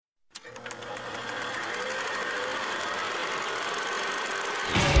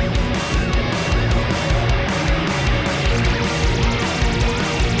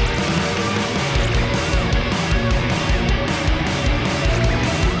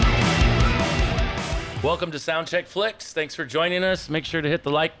Welcome to Soundcheck Flicks. Thanks for joining us. Make sure to hit the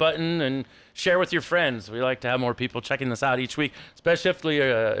like button and share with your friends. We like to have more people checking this out each week, especially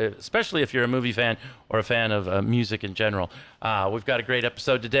if you're a movie fan or a fan of music in general. We've got a great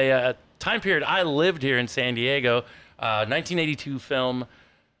episode today. Time period I lived here in San Diego, 1982 film,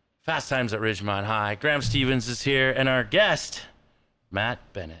 Fast Times at Ridgemont High. Graham Stevens is here, and our guest, Matt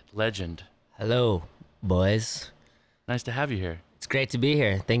Bennett, legend. Hello, boys. Nice to have you here. It's great to be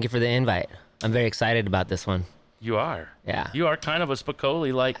here. Thank you for the invite. I'm very excited about this one. You are. Yeah. You are kind of a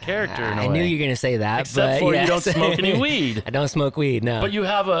Spicoli-like character in a way. I knew you were going to say that. Except for you don't smoke any weed. I don't smoke weed, no. But you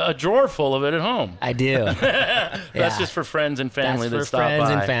have a drawer full of it at home. I do. That's just for friends and family that stop by. That's for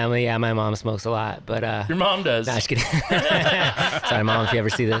friends and family. Yeah, my mom smokes a lot. But your mom does. No, just kidding. Sorry, Mom, if you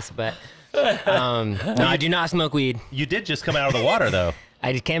ever see this. But no, I do not smoke weed. You did just come out of the water, though.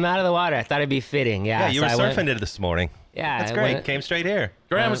 I just came out of the water. I thought it'd be fitting. Yeah, you were surfing it this morning. Yeah. That's great. Came straight here.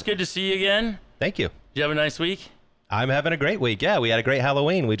 Graham, it's good to see you again. Thank you. Did you have a nice week? I'm having a great week. Yeah, we had a great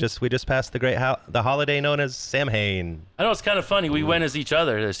Halloween. We just passed the holiday known as Samhain. I know, it's kind of funny. We went as each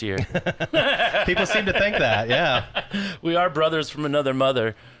other this year. People seem to think that, yeah. We are brothers from another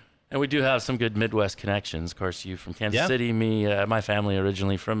mother, and we do have some good Midwest connections. Of course, you from Kansas City, me, my family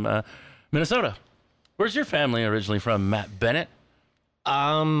originally from Minnesota. Where's your family originally from, Matt Bennett?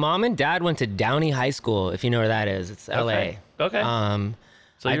 Mom and Dad went to Downey High School, if you know where that is. It's L.A. Okay.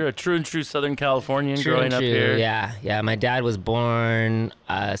 So you're a true Southern Californian growing up here? Yeah. My dad was born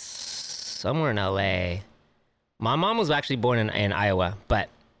somewhere in L.A. My mom was actually born in Iowa, but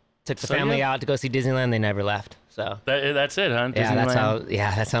took the family out to go see Disneyland. They never left. So that's it, huh? Disneyland?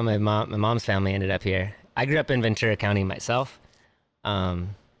 That's how my mom's family ended up here. I grew up in Ventura County myself.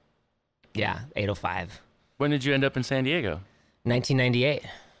 805. When did you end up in San Diego? 1998.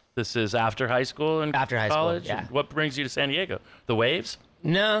 This is after high school and after college? High school, yeah. What brings you to San Diego? The waves?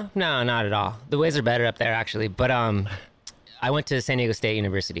 No, not at all. The waves are better up there, actually. But I went to San Diego State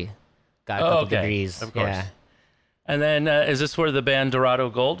University. Got a couple degrees. Of course. Yeah. And then is this where the band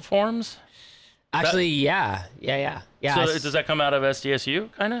Dorado Gold forms? Actually, yeah. So does that come out of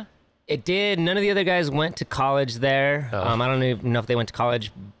SDSU, kind of? It did. None of the other guys went to college there. I don't even know if they went to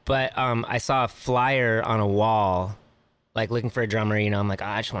college, but I saw a flyer on a wall, like looking for a drummer. I'm like,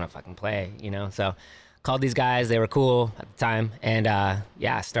 I just want to fucking play, So called these guys. They were cool at the time, and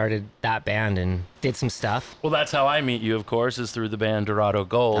started that band and did some stuff. Well, that's how I meet you, of course, is through the band Dorado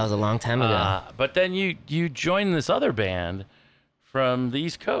Gold. That was a long time ago. But then you joined this other band from the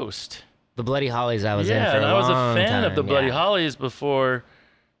East Coast. The Bloody Hollies I was in for a long time. Yeah, I was a fan of the Bloody Hollies before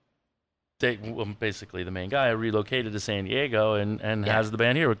basically the main guy relocated to San Diego and has the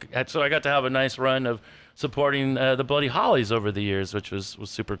band here. So I got to have a nice run of supporting the Bloody Hollies over the years, which was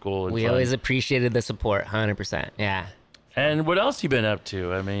super cool. And we fun. Always appreciated the support, 100%. Yeah. And what else you been up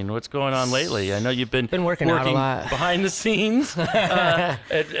to? I mean, what's going on lately? I know you've been working out a lot behind the scenes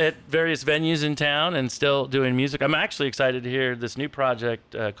at various venues in town and still doing music. I'm actually excited to hear this new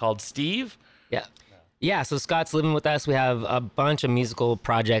project called Steve. Yeah, so Scott's living with us. We have a bunch of musical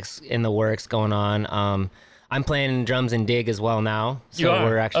projects in the works going on. I'm playing drums and dig as well now. So you are?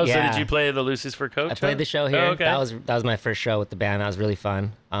 We're actually, so did you play the Lucy's for Coach? I played the show here. Oh, okay. That was my first show with the band. That was really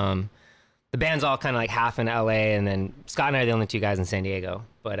fun. The band's all kind of like half in LA, and then Scott and I are the only two guys in San Diego.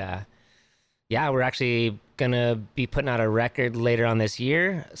 But we're actually gonna be putting out a record later on this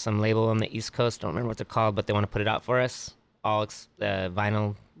year. Some label on the East Coast, don't remember what they're called, but they want to put it out for us. All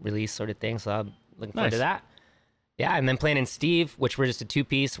vinyl release sort of thing. So I'm looking forward to that. Yeah, and then playing in Steve, which we're just a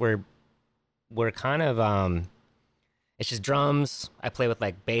two-piece. We're kind of it's just drums. I play with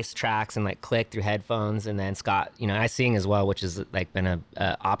like bass tracks and like click through headphones, and then Scott, I sing as well, which has like been a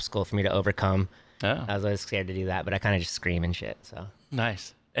obstacle for me to overcome. Oh. I was always scared to do that, but I kind of just scream and shit. So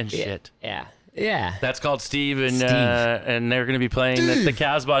nice and shit. Yeah. That's called Steve, and they're going to be playing at the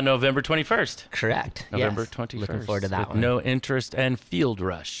Casbah November 21st. Correct. November 21st. Looking forward to that one. No Interest and Field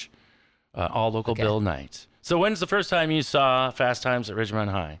Rush, all local bill nights. So when's the first time you saw Fast Times at Ridgemont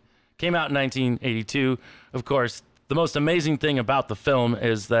High? Came out in 1982. Of course, the most amazing thing about the film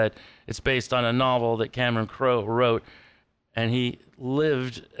is that it's based on a novel that Cameron Crowe wrote, and he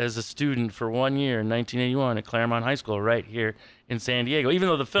lived as a student for 1 year in 1981 at Claremont High School right here in San Diego, even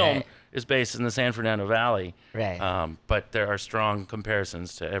though the film is based in the San Fernando Valley. Right. But there are strong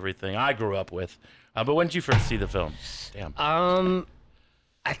comparisons to everything I grew up with. But when did you first see the film? Damn.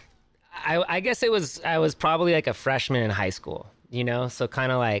 I guess I was probably like a freshman in high school, so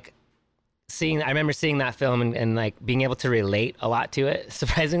kind of like I remember seeing that film and like being able to relate a lot to it,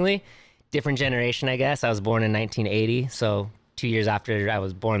 surprisingly. Different generation, I guess. I was born in 1980, so 2 years after I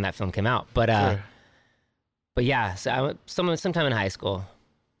was born, that film came out. But yeah, so sometime in high school.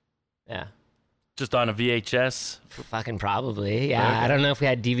 Yeah. Just on a VHS? Fucking probably. Yeah. Okay. I don't know if we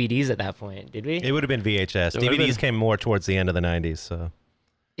had DVDs at that point. Did we? It would have been VHS. DVDs came more towards the end of the 90s, so.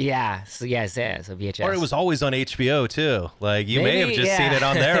 Yeah. So VHS. Or it was always on HBO too. Like you may have just seen it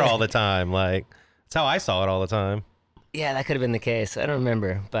on there all the time. Like that's how I saw it all the time. Yeah, that could have been the case. I don't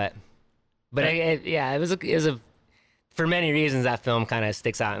remember, but it was a for many reasons that film kind of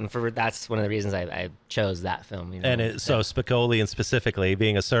sticks out, and that's one of the reasons I chose that film. You know? And so Spicoli, and specifically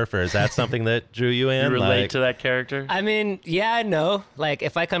being a surfer, is that something that drew you in? You relate to that character? I mean, yeah, no. Like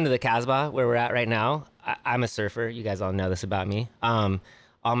if I come to the Casbah where we're at right now, I'm a surfer. You guys all know this about me.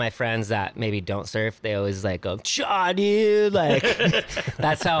 All my friends that maybe don't surf, they always like go, "Cha, dude!" Like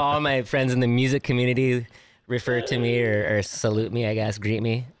that's how all my friends in the music community refer to me or salute me, I guess, greet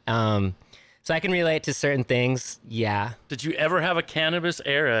me. So I can relate to certain things. Yeah. Did you ever have a cannabis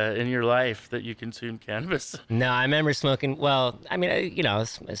era in your life that you consumed cannabis? No, I remember smoking. Well, I mean, I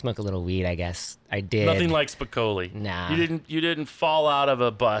smoke a little weed, I guess. I did. Nothing like Spicoli. Nah. You didn't fall out of a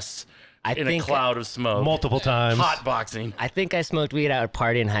bus in a cloud of smoke. Multiple times. Hotboxing. I think I smoked weed at a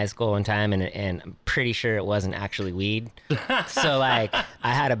party in high school one time, and I'm pretty sure it wasn't actually weed. So, like,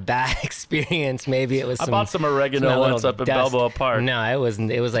 I had a bad experience. Maybe it was I bought some oregano once up at Balboa Park. No, it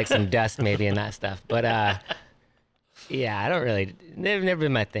wasn't. It was like some dust maybe and that stuff. But, yeah, I don't really, they've never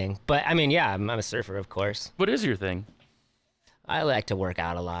been my thing. But, I mean, yeah, I'm a surfer, of course. What is your thing? I like to work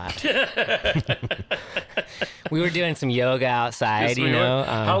out a lot. We were doing some yoga outside, Yes, you know.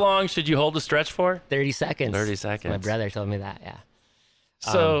 How long should you hold a stretch for? 30 seconds. 30 seconds. My brother told me that, yeah.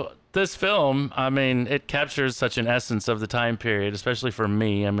 So this film, I mean, it captures such an essence of the time period, especially for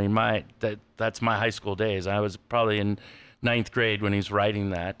me. I mean, that's my high school days. I was probably in 9th grade when he's writing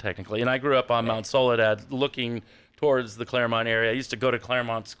that, technically. And I grew up on Mount Soledad looking towards the Claremont area. I used to go to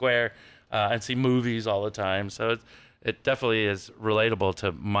Claremont Square and see movies all the time. So it definitely is relatable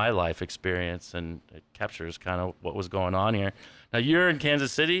to my life experience, and it captures kind of what was going on here. Now, you're in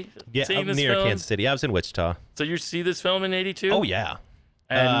Kansas City seeing this near film? Kansas City. I was in Wichita. So you see this film in 82? Oh, yeah.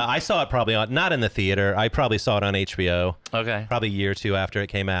 And I saw it probably not in the theater. I probably saw it on HBO. Okay. Probably a year or two after it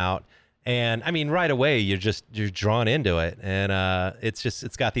came out. And, I mean, right away, you're drawn into it. And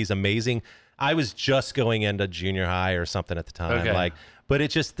it's got these amazing... I was just going into junior high or something at the time. Okay.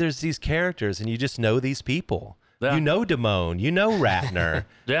 But there's these characters, and you just know these people. Yeah. You know Damone, you know Ratner.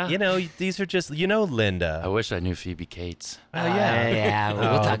 Yeah. You know, these are just, Linda. I wish I knew Phoebe Cates. Oh, yeah. Yeah,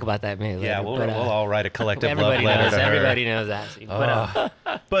 we'll talk about that maybe later. Yeah, we'll all write a collective love letter to her. Everybody knows that.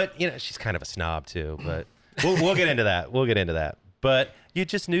 But, she's kind of a snob, too. But we'll get into that. We'll get into that. But you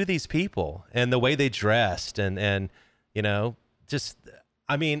just knew these people and the way they dressed and just,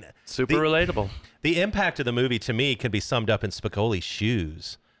 I mean. Super relatable. The impact of the movie, to me, can be summed up in Spicoli's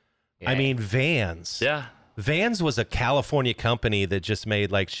shoes. Yeah. I mean, Vans. Yeah. Vans was a California company that just made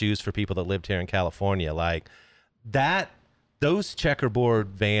like shoes for people that lived here in California. Like those checkerboard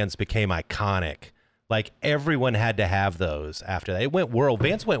Vans became iconic. Like everyone had to have those after that.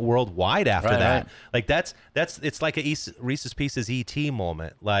 Vans went worldwide after that. Right. Like it's like a Reese's Pieces ET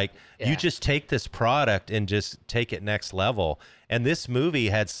moment. Like you just take this product and just take it next level. And this movie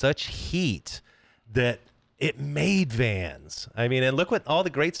had such heat that it made Vans. I mean, and look what all the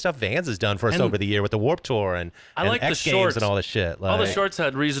great stuff Vans has done for us over the year with the Warped Tour and like X the Games shorts and all this shit. Like, all the shorts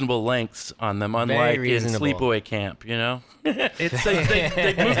had reasonable lengths on them, unlike in Sleepaway Camp, you know? they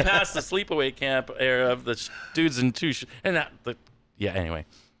moved past the Sleepaway Camp era of the dudes in anyway.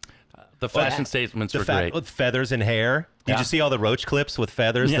 The fashion statements were great. With feathers and hair. Did you see all the Roach clips with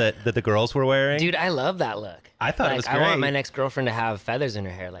feathers that the girls were wearing? Dude, I love that look. I thought it was great. I want my next girlfriend to have feathers in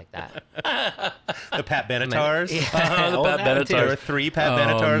her hair like that. The Pat Benetars? The Pat Benetars. There were 3 Pat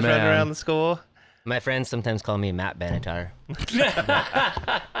Benetars running around the school. My friends sometimes call me Matt Benetar.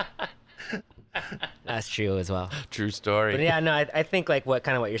 That's true as well. True story. But yeah, no, I think like what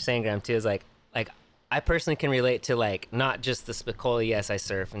you're saying, Graham, too, is like I personally can relate to like not just the Spicoli. Yes, I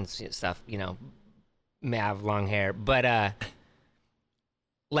surf and stuff. May have long hair, but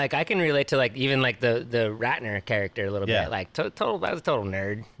like I can relate to like even like the Ratner character a little bit. Like I was a total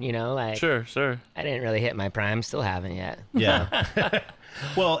nerd. Like sure. I didn't really hit my prime. Still haven't yet. Yeah.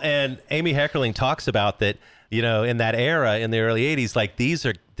 Well, and Amy Heckerling talks about that. In that era in the early '80s, like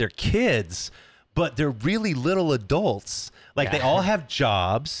they're kids, but they're really little adults. Like they all have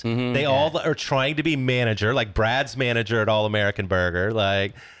jobs. Mm-hmm. They all are trying to be manager, like Brad's manager at All American Burger.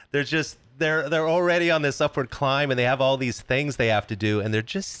 Like they're already on this upward climb, and they have all these things they have to do, and they're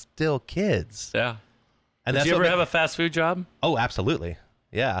just still kids. Yeah. And Did you ever have a fast food job? Oh, absolutely.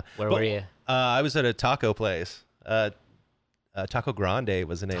 Yeah. Where were you? I was at a taco place. Taco Grande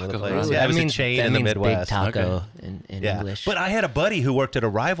was the name of the place. Grande. Yeah, it was a means- chain that in the means Midwest. Big taco Okay. in Yeah. English. But I had a buddy who worked at a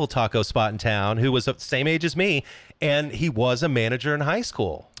rival taco spot in town who was the same age as me, and he was a manager in high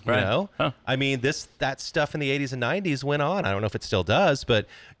school. You Right. know? Huh. I mean, that stuff in the 80s and 90s went on. I don't know if it still does, but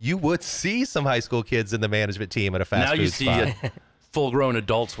you would see some high school kids in the management team at a fast Now food you see spot. full-grown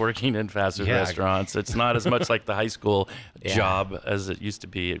adults working in fast food Yeah. restaurants. It's not as much like the high school Yeah. job as it used to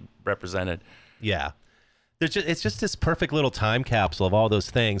be represented. Yeah. It's just this perfect little time capsule of all those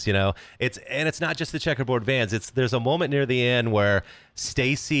things, you know. It's not just the checkerboard vans. There's a moment near the end where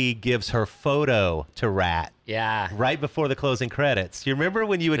Stacy gives her photo to Rat yeah. right before the closing credits. You remember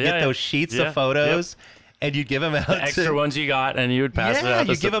when you would Yeah, get yeah. those sheets Yeah. of photos and you'd give them out The extra to ones you got, and you would pass it out.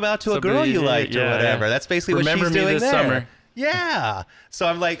 you to give them out to a somebody- girl you liked or yeah, whatever. yeah. That's basically Remember what she's me doing this there. summer. Yeah. So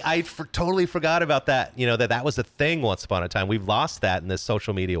I'm like, totally forgot about that. You know, that was a thing once upon a time. We've lost that in this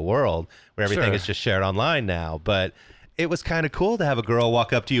social media world where everything Sure. is just shared online now. But it was kind of cool to have a girl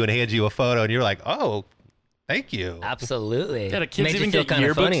walk up to you and hand you a photo, and you're like, oh, thank you. Absolutely. Yeah, do kids Made you even feel get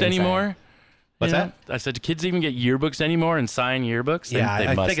kinda funny yearbooks inside. anymore? What's You know? that? I said, do kids even get yearbooks anymore and sign yearbooks? They- Yeah, they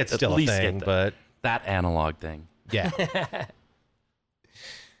I must think it's at still a least thing, get but that analog thing. yeah.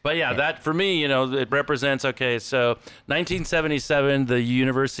 But yeah, that for me, you know, it represents, okay, so 1977, the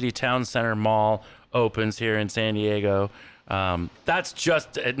University Town Center Mall opens here in San Diego. That's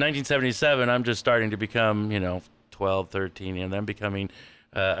just at 1977, I'm just starting to become, you know, 12, 13, and then becoming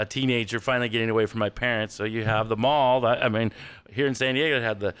a teenager, finally getting away from my parents. So you have the mall. I mean, here in San Diego, it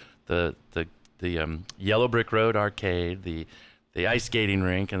had the Yellow Brick Road arcade, the ice skating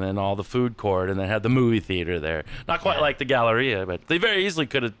rink, and then all the food court, and then had the movie theater there. Not quite like the Galleria, but they very easily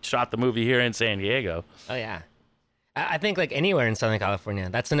could have shot the movie here in San Diego. Oh yeah, I think like anywhere in Southern California.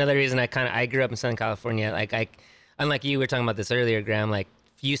 That's another reason I grew up in Southern California. Like unlike you, we were talking about this earlier, Graham. Like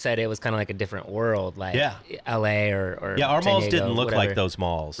you said, it was kind of like a different world. Like Yeah. L.A. or Yeah, our San malls Diego, didn't look whatever. like those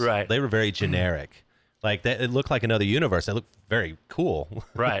malls. Right. They were very generic. Like it looked like another universe. It looked very cool.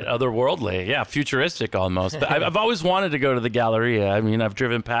 Right, otherworldly, yeah, futuristic almost. But I've always wanted to go to the Galleria. I mean, I've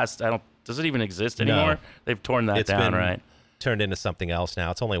driven past. Does it even exist anymore? No. They've torn that It's down, been right? turned into something else now.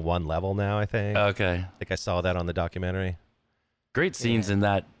 It's only one level now, I think. Okay. I think I saw that on the documentary. Great scenes in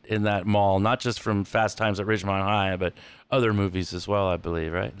that mall, not just from Fast Times at Ridgemont High, but other movies as well, I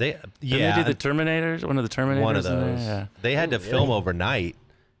believe, right? Didn't Didn't they do the Terminators? One of the Terminators. one of in there? those. Yeah. They had to film overnight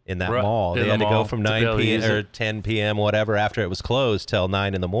in that Right, mall. in They the had to mall go from to be 9 able to p.m. use or it. 10 p.m. whatever after it was closed till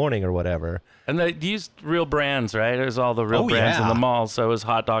 9 in the morning or whatever. And they used real brands, right? It was all the real brands in yeah. the mall. So it was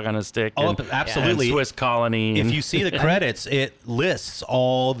Hot Dog on a Stick. Oh, and, absolutely. and Swiss Colony. If and- you see the credits, it lists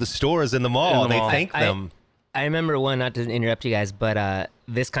all the stores in the mall. In the They mall. thank them. I remember one, not to interrupt you guys, but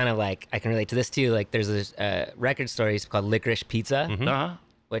this kind of like I can relate to this too. Like there's a record store used called Licorice Pizza, Uh-huh.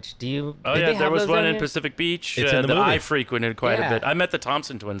 which do you? Oh did yeah, they there have was those one down in here? Pacific Beach It's in the that movie. I frequented quite a Yeah. bit. I met the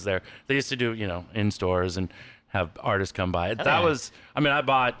Thompson twins there. They used to do, you know, in stores and have artists come by. That yeah. was, I mean,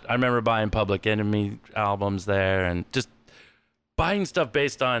 I remember buying Public Enemy albums there and just buying stuff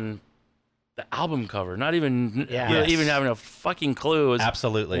based on the album cover, not even Yeah. really Yes. even having a fucking clue as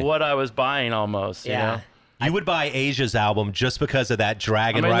Absolutely. what I was buying almost. You Yeah. know? You would buy Asia's album just because of that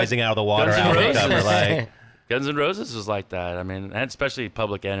dragon I mean, rising out of the water Guns N' album Roses. cover. Like, Guns N' Roses was like that. I mean, and especially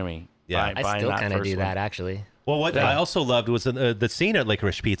Public Enemy. Yeah. Buying I still that kind of first do one. that actually. well, what I also loved was the scene at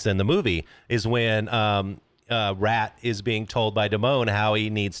Licorice Pizza in the movie is when Rat is being told by Damone how he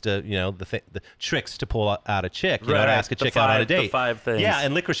needs to, you know, the tricks to pull out a chick, you know, Right, to ask a the chick out on a five- the date. 5 things. Yeah,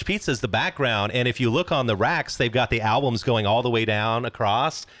 and Licorice Pizza is the background. And if you look on the racks, they've got the albums going all the way down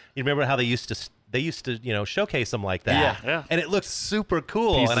across. You remember how they used to, you know, showcase them like that. Yeah, yeah. And it looks super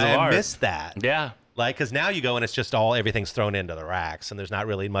cool. Pieces and of I art. miss that. Yeah. Like, because now you go and it's just everything's thrown into the racks and there's not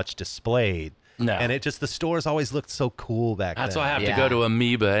really much displayed. No. And it just, the stores always looked so cool back That's then. why I have to Yeah. go to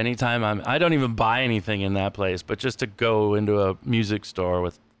Amoeba anytime I don't even buy anything in that place, but just to go into a music store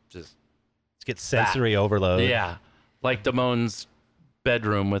with just, Get sensory overload. yeah, like Damone's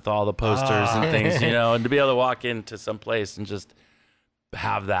bedroom with all the posters and things, you know, and to be able to walk into some place and just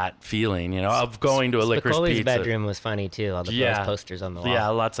have that feeling, you know, of going to a Licorice Spicoli's Pizza. bedroom was funny too. All the Yeah. those posters on the wall. Yeah,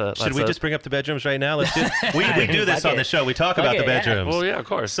 lots of. Should we just bring up the bedrooms right now? Let's do we do this Fuck on the it. show. We talk Fuck about the it, yeah. bedrooms. Well, yeah, of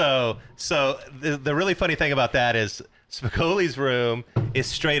course. So the really funny thing about that is Spicoli's room is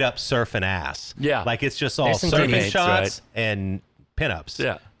straight up surf and ass. Yeah. Like it's just all There's some surfing teammates, shots and pinups.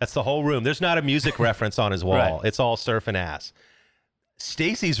 Yeah. That's the whole room. There's not a music reference on his wall. Right. It's all surf and ass.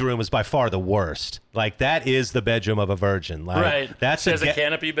 Stacy's room is by far the worst. Like that is the bedroom of a virgin. Like, Right. That's She has a ga-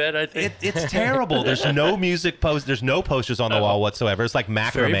 canopy bed, I think. It's terrible. There's no music post. There's no posters on the No. wall whatsoever. It's like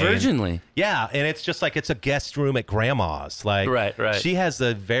macrame. Very virginly. Yeah, and it's just like it's a guest room at grandma's. Like, Right. She has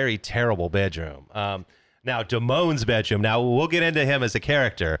a very terrible bedroom. Now, Damone's bedroom. Now, we'll get into him as a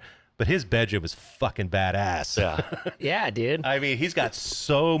character, but his bedroom is fucking badass. Yeah. Yeah, dude. I mean, he's got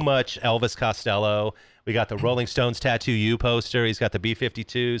so much Elvis Costello. We got the Rolling Stones Tattoo You poster. He's got the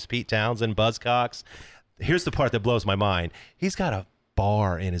B-52s, Pete Townsend, Buzzcocks. Here's the part that blows my mind. He's got a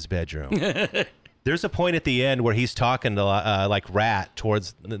bar in his bedroom. There's a point at the end where he's talking to like Rat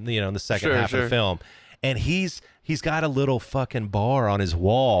towards in the second half of the film, and he's got a little fucking bar on his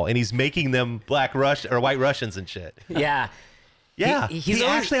wall, and he's making them White Russians and shit. Yeah. Yeah, he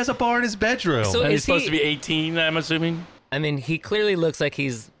actually has a bar in his bedroom. So and he's supposed to be 18, I'm assuming. I mean, he clearly looks like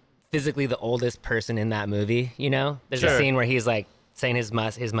he's physically the oldest person in that movie. There's a scene where he's like saying his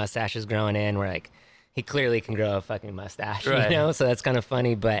mustache is growing in, where like he clearly can grow a fucking mustache. Right. So that's kind of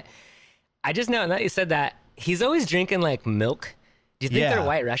funny, but. I just know, now that you said that, he's always drinking, like, milk. Do you think they're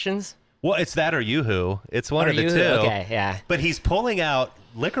White Russians? Well, it's that or Yoo-Hoo. It's one of the two. Okay, yeah. But he's pulling out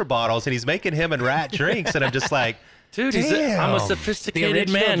liquor bottles, and he's making him and Rat drinks, and I'm just like, dude, damn. I'm a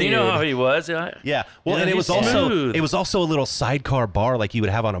sophisticated man. Dude. You know how he was. Yeah. Well, and it was also a little sidecar bar like you would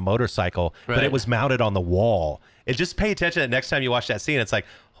have on a motorcycle, but it was mounted on the wall. And just pay attention that next time you watch that scene, it's like,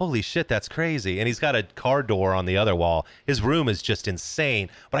 holy shit, that's crazy. And he's got a car door on the other wall. His room is just insane.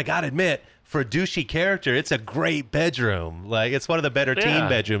 But I got to admit, for a douchey character, it's a great bedroom. Like, it's one of the better teen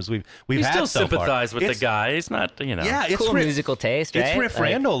bedrooms we've you had still so far. sympathize with the guy. He's not, Yeah, it's cool musical taste, right? It's Riff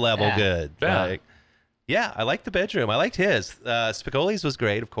Randall level good. Yeah. Yeah, I liked the bedroom. I liked his. Spicoli's was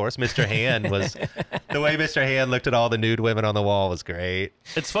great, of course. Mr. Hand was... the way Mr. Hand looked at all the nude women on the wall was great.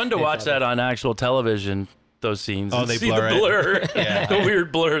 It's fun to watch that on actual television, those scenes. Oh, and they see blur the blur. Yeah. The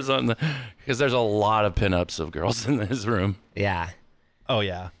weird blurs on the... Because there's a lot of pinups of girls in his room. Yeah. Oh,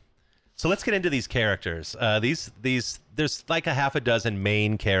 yeah. So let's get into these characters. There's like a half a dozen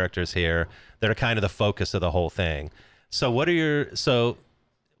main characters here that are kind of the focus of the whole thing. So what are your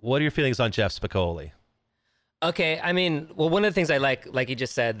feelings on Jeff Spicoli? Okay, I mean, well, one of the things I like you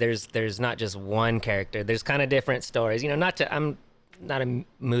just said, there's not just one character. There's kind of different stories. I'm not a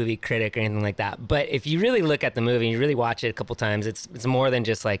movie critic or anything like that, but if you really look at the movie and you really watch it a couple times, it's more than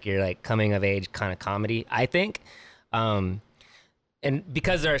just like your like coming of age kind of comedy, I think. And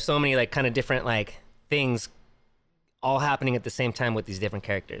because there are so many like kind of different like things all happening at the same time with these different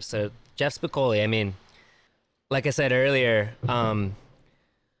characters. So Jeff Spicoli, I mean, like I said earlier,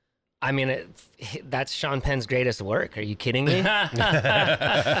 I mean, that's Sean Penn's greatest work. Are you kidding me?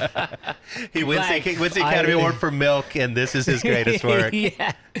 He wins the Academy Award for Milk, and this is his greatest work.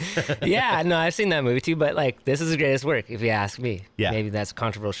 Yeah. No, I've seen that movie too, but like, this is his greatest work, if you ask me. Yeah. Maybe that's a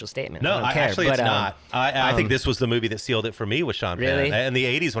controversial statement. No, I don't care. Actually, it's not. I think this was the movie that sealed it for me with Sean Penn. Really? In the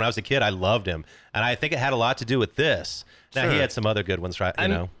 80s, when I was a kid, I loved him, and I think it had a lot to do with this. Now, he had some other good ones, right?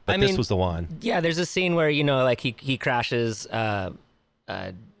 But this was the one. Yeah, there's a scene where, like he crashes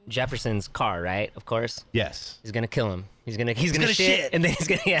Jefferson's car, right? Of course. Yes. He's gonna kill him. He's gonna shit, and then he's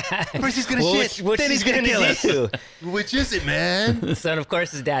gonna First he's gonna shit, then he's gonna kill us. Which is it, man? So of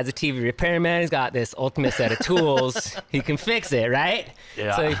course his dad's a TV repairman. He's got this ultimate set of tools. He can fix it, right?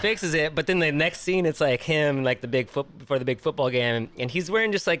 Yeah. So he fixes it, but then the next scene it's like him, like before the big football game, and he's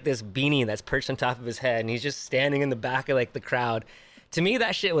wearing just like this beanie that's perched on top of his head, and he's just standing in the back of like the crowd. To me,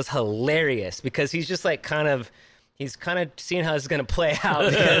 that shit was hilarious because he's just like he's kind of seeing how this is going to play out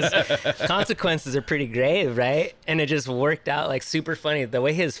because consequences are pretty grave, right? And it just worked out like super funny. The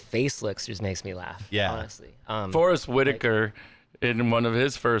way his face looks just makes me laugh, honestly. Forrest Whitaker in one of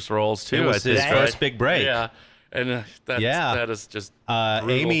his first roles, too. It was his first big break. Yeah. And that is just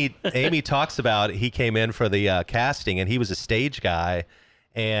Amy talks about he came in for the casting, and he was a stage guy,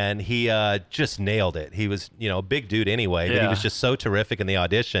 and he just nailed it. He was, a big dude anyway, but he was just so terrific in the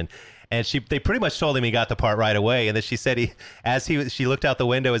audition. And they pretty much told him he got the part right away. And then she said she looked out the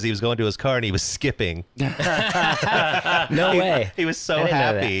window as he was going to his car, and he was skipping. No way. He was so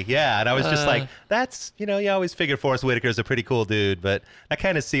happy. Yeah. And I was just like, that's, you always figure Forrest Whitaker's a pretty cool dude, but that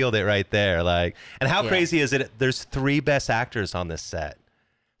kind of sealed it right there. Like, and how crazy is it? There's 3 Best Actors on this set.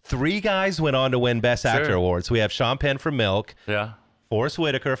 3 guys went on to win Best Actor awards. We have Sean Penn for Milk. Yeah. Forrest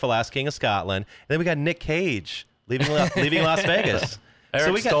Whitaker for Last King of Scotland. And then we got Nick Cage leaving Las Vegas.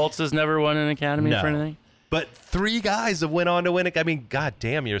 Eric Stoltz has never won an Academy for anything. But 3 guys have went on to win it. I mean, god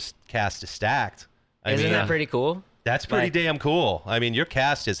damn, your cast is stacked. Isn't that pretty cool? That's pretty damn cool. I mean, your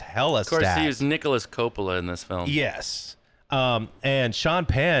cast is hella stacked. Of course, he was Nicholas Coppola in this film. Yes. And Sean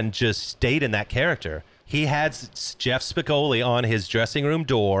Penn just stayed in that character. He had Jeff Spicoli on his dressing room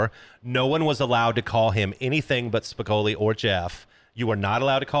door. No one was allowed to call him anything but Spicoli or Jeff. You were not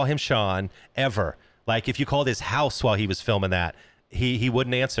allowed to call him Sean, ever. Like, if you called his house while he was filming that, he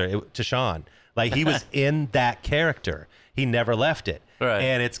wouldn't answer to Sean. Like, he was in that character. He never left it. Right.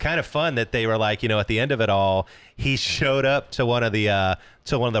 And it's kind of fun that they were like, at the end of it all, he showed up to one of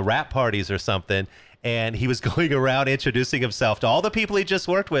the rap parties or something, and he was going around introducing himself to all the people he just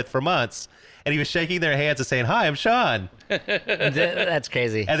worked with for months, and he was shaking their hands and saying, "Hi, I'm Sean." That's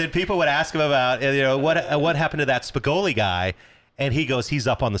crazy. And then people would ask him about, what happened to that Spicoli guy, and he goes, "He's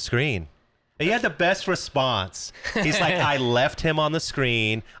up on the screen." And he had the best response. He's like, "I left him on the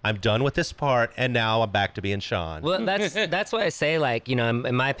screen. I'm done with this part, and now I'm back to being Sean." Well, that's why I say, like,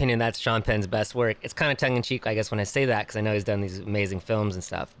 in my opinion, that's Sean Penn's best work. It's kind of tongue-in-cheek, I guess, when I say that, because I know he's done these amazing films and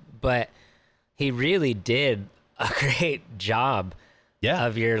stuff. But he really did a great job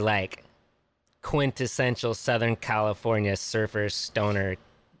of your, like, quintessential Southern California surfer stoner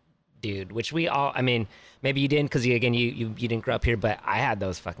dude, which we all, I mean, maybe you didn't because you didn't grow up here, but I had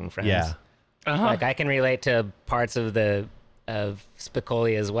those fucking friends. Yeah. Like, I can relate to parts of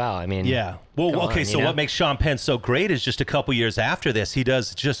Spicoli as well. I mean, yeah. Well, okay. So what makes Sean Penn so great is just a couple years after this, he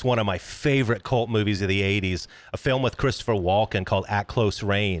does just one of my favorite cult movies of the '80s, a film with Christopher Walken called At Close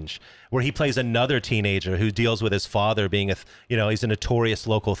Range, where he plays another teenager who deals with his father being he's a notorious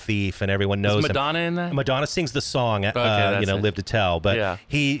local thief, and everyone knows Is Madonna in that? Madonna sings the song, Live to Tell, but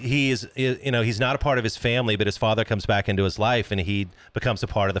he is, he's not a part of his family, but his father comes back into his life, and he becomes a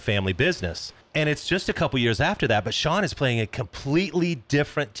part of the family business. And it's just a couple years after that, but Sean is playing a completely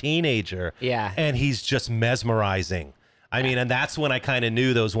different teenager. Yeah. And he's just mesmerizing. I mean, and that's when I kind of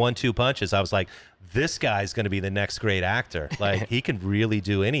knew those 1-2 punches. I was like, this guy's going to be the next great actor. Like, he can really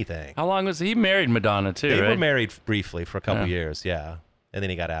do anything. How long was he married Madonna too? They right? were married briefly for a couple years, yeah. And then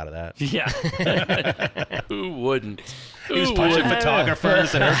he got out of that. Yeah. Who wouldn't? He was punching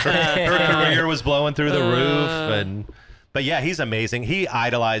photographers, and her career was blowing through the roof. But yeah, he's amazing. He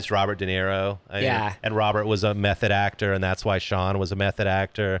idolized Robert De Niro. And Robert was a method actor, and that's why Sean was a method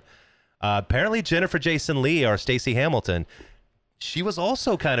actor. Apparently, Jennifer Jason Leigh, or Stacey Hamilton, she was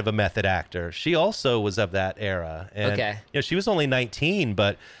also kind of a method actor. She also was of that era. And, she was only 19,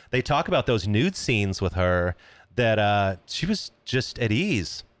 but they talk about those nude scenes with her that she was just at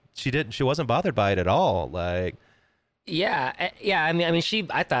ease. She wasn't bothered by it at all. Like, I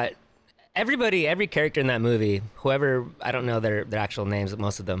thought every character in that movie, whoever, I don't know their actual names,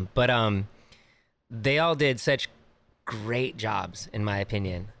 most of them, but they all did such great jobs, in my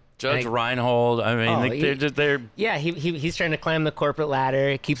opinion. Judge Reinhold, I mean, they're he's trying to climb the corporate ladder.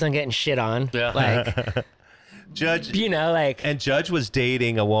 He keeps on getting shit on. Yeah. Like, Judge, and Judge was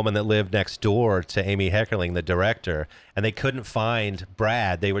dating a woman that lived next door to Amy Heckerling, the director, and they couldn't find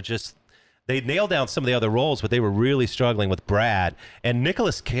Brad. They nailed down some of the other roles, but they were really struggling with Brad. And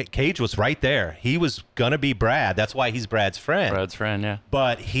Nicolas Cage was right there. He was gonna be Brad. That's why he's Brad's friend. Brad's friend, yeah.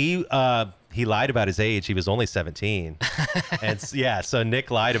 But he lied about his age. He was only 17. And so Nick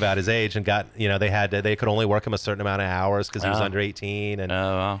lied about his age and got, they could only work him a certain amount of hours because he was under 18. And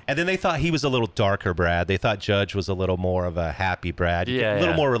and then they thought he was a little darker Brad. They thought Judge was a little more of a happy Brad. A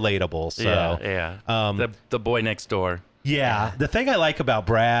little more relatable. So the boy next door. Yeah. The thing I like about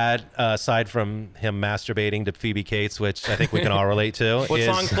Brad, aside from him masturbating to Phoebe Cates, which I think we can all relate to, what is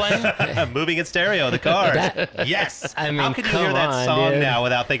song's playing? Moving in stereo, the Cars. Yes. I mean, how can you hear that song now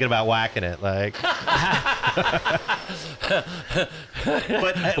without thinking about whacking it? Like,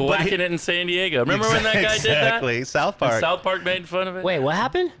 whacking it in San Diego. Remember when that guy did that? Exactly. South Park. And South Park made fun of it. Wait, what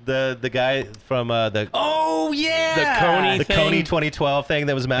happened? The guy from the Coney the thing? Coney 2012 thing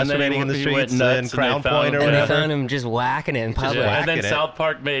that was masturbating in the streets in Crown Point or And whatever. they found him just whacking it in public. And then South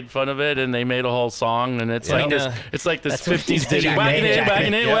Park made fun of it, and they made a whole song, and it's like this. It's like this 50s ditty, whacking it.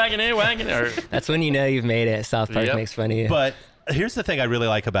 That's when you know you've made it. South Park makes fun of you. But here's the thing I really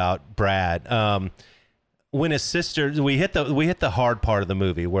like about Brad. When his sister, we hit the hard part of the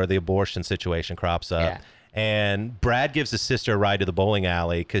movie where the abortion situation crops up. And Brad gives his sister a ride to the bowling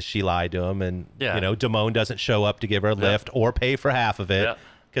alley because she lied to him, and Damone doesn't show up to give her a lift or pay for half of it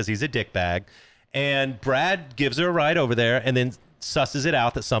because he's a dickbag. And Brad gives her a ride over there and then susses it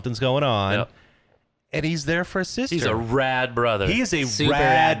out that something's going on. And he's there for his sister. He's a rad brother. He is a Super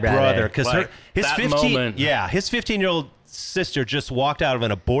rad brother because like, his that 15 moment. his 15-year-old sister just walked out of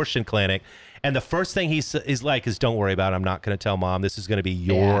an abortion clinic, and the first thing is don't worry about it. I'm not going to tell Mom. This is going to be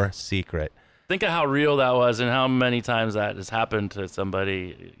your secret. Think of how real that was and how many times that has happened to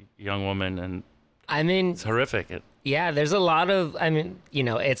somebody, young woman, and I mean, it's horrific. There's a lot of,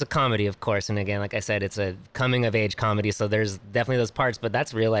 it's a comedy, of course. And again, like I said, it's a coming of age comedy. So there's definitely those parts, but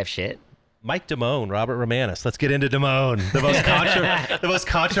that's real life shit. Mike Damone, Robert Romanus. Let's get into Damone, the most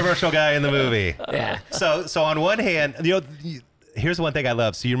controversial guy in the movie. Yeah. So on one hand, here's one thing I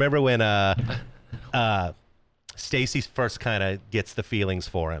love. So you remember when Stacy first kind of gets the feelings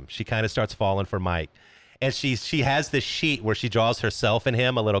for him. She kind of starts falling for Mike. And she has this sheet where she draws herself and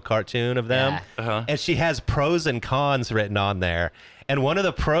him, a little cartoon of them. Yeah. And she has pros and cons written on there. And one of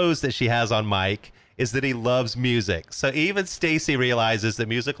the pros that she has on Mike is that he loves music. So even Stacy realizes that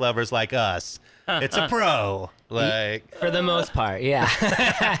music lovers like us, it's a pro. Like, for the most part,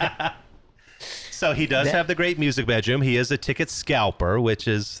 yeah. so he does have the great music bedroom. He is a ticket scalper, which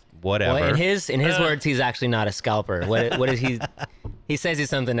is whatever. Well, in his words, he's actually not a scalper. What is he? He says he's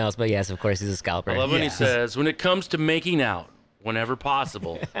something else, but yes, of course, he's a scalper. I love when he says, when it comes to making out, whenever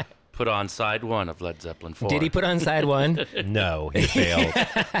possible, put on side 1 of Led Zeppelin 4. Did he put on side 1? No, he failed.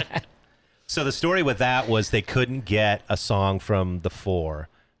 So the story with that was they couldn't get a song from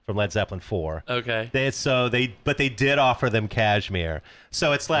Led Zeppelin 4. Okay. But they did offer them Kashmir.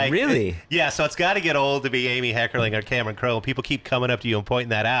 So it's like, really? Yeah. So it's got to get old to be Amy Heckerling or Cameron Crowe. And people keep coming up to you and pointing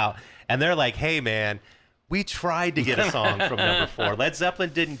that out, and they're like, "Hey, man, we tried to get a song from number 4. Led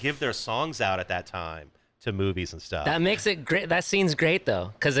Zeppelin didn't give their songs out at that time to movies and stuff." That makes it great. That scene's great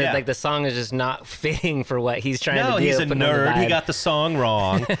though, because like the song is just not fitting for what he's trying to do. No, he's a nerd. He got the song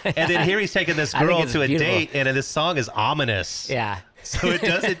wrong, and then here he's taking this girl to a date, and this song is ominous. Yeah. So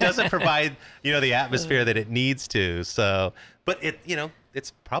it doesn't provide the atmosphere that it needs to. So, but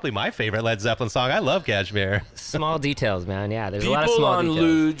it's probably my favorite Led Zeppelin song. I love Kashmir. Small details, man. Yeah, there's People a lot of small on details.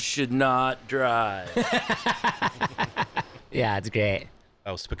 Luge should not drive. Yeah, it's great.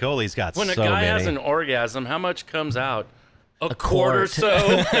 Oh, Spicoli's got When so a guy many. has an orgasm, how much comes out? A quart. quarter so.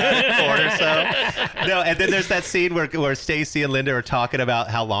 Or so. No, and then there's that scene where Stacy and Linda are talking about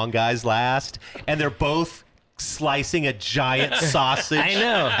how long guys last, and they're both slicing a giant sausage. I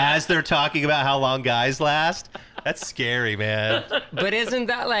know. As they're talking about how long guys last. That's scary, man. But isn't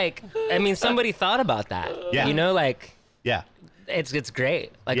that like? I mean, somebody thought about that. Yeah. Yeah. It's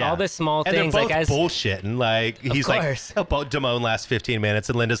great. Like Yeah. all the small And things. they're both like bullshitting. Like he's course. like, oh, Damone lasts 15 minutes,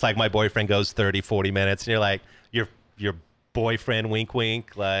 and Linda's like, my boyfriend goes 30, 40 minutes, and you're like, your boyfriend, wink,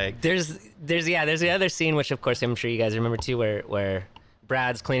 wink. Like there's the other scene, which of course I'm sure you guys remember too, where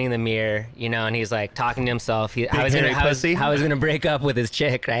Brad's cleaning the mirror, and he's like talking to himself. How he's gonna break up with his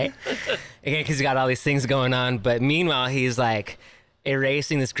chick, right? Again, because he's got all these things going on. But meanwhile, he's like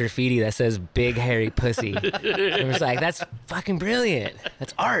erasing this graffiti that says "Big Hairy Pussy." And it's like, that's fucking brilliant.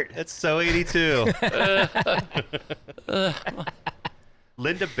 That's art. It's so 82.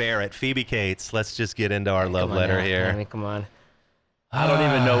 Linda Barrett, Phoebe Cates. Let's just get into our love letter here. I mean, come on. I don't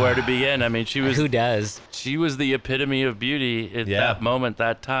even know where to begin. I mean, she was Who does? She was the epitome of beauty at that moment,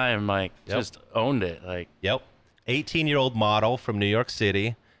 that time. Like, just owned it. Like, 18-year-old model from New York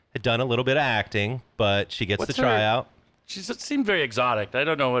City. Had done a little bit of acting, but she gets the tryout. She seemed very exotic. I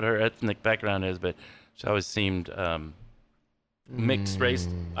don't know what her ethnic background is, but she always seemed mixed race.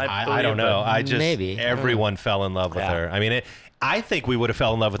 I don't know. Maybe. Everyone fell in love with her. I mean, I think we would have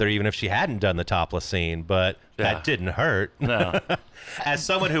fell in love with her even if she hadn't done the topless scene, but that didn't hurt. No. As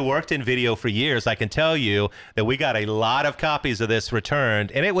someone who worked in video for years, I can tell you that we got a lot of copies of this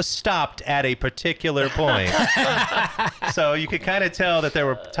returned, and it was stopped at a particular point. So you could kind of tell that there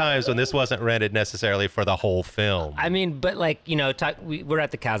were times when this wasn't rented necessarily for the whole film. I mean, but like, we're at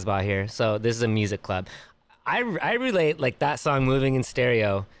the Casbah here, so this is a music club. I relate like that song "Moving in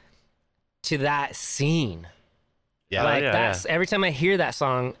Stereo" to that scene. Yeah, like every time I hear that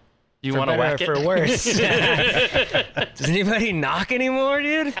song, you want to whack it for worse. Does anybody knock anymore,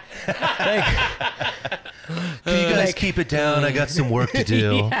 dude? Like, can you guys keep it down? I got some work to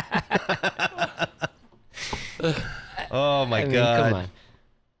do. Oh my God! Come on.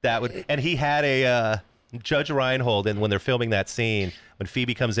 That would, and he had a Judge Reinhold, and when they're filming that scene, when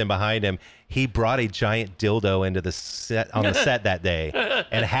Phoebe comes in behind him, he brought a giant dildo into the set on the set that day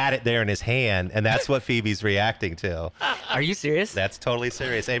and had it there in his hand, and that's what Phoebe's reacting to. Are you serious? That's totally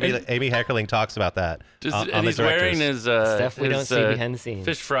serious. Amy Heckerling talks about that. And he's wearing his stuff we don't see behind the scenes.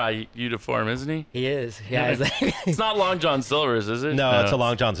 Fish fry uniform, isn't he? He is. Yeah. It's not Long John Silver's, is it? No, it's a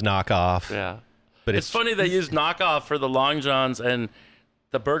Long John's knockoff. Yeah. But it's funny they used knockoff for the Long Johns and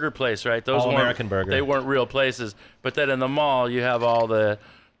the burger place, right? Those weren't All-American Burger. They weren't real places. But then in the mall, you have all the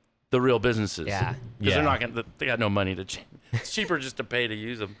real businesses. Yeah. Because they're not gonna. They got no money to. It's cheaper just to pay to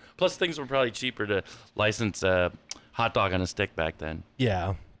use them. Plus, things were probably cheaper to license a hot dog on a stick back then.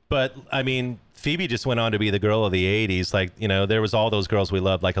 Yeah, but I mean, Phoebe just went on to be the girl of the '80s. Like, there was all those girls we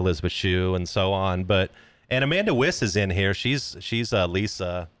loved, like Elizabeth Shue and so on. And Amanda Wyss is in here. She's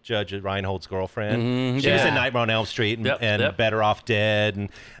Lisa, Judge Reinhold's girlfriend. Mm-hmm. She was in Nightmare on Elm Street and Better Off Dead. And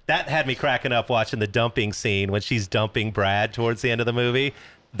that had me cracking up watching the dumping scene when she's dumping Brad towards the end of the movie.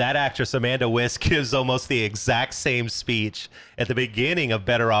 that actress Amanda Wisk gives almost the exact same speech at the beginning of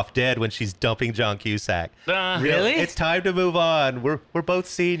Better Off Dead when she's dumping John Cusack. Really? It's time to move on. We're both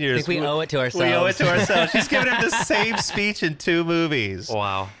seniors. I think we owe it to ourselves. We owe it to ourselves. She's giving him the same speech in 2 movies.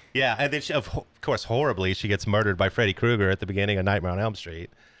 Wow. Yeah, and then she, of course, horribly, she gets murdered by Freddy Krueger at the beginning of Nightmare on Elm Street.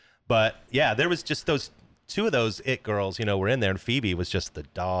 But yeah, there was just those 2 of those it girls, were in there, and Phoebe was just the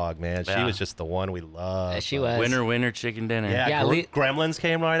dog, man. She was just the one we loved. She was. Winner, chicken dinner. Yeah, Gremlins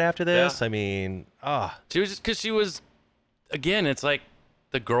came right after this. Yeah. I mean, she was just because she was, again, it's like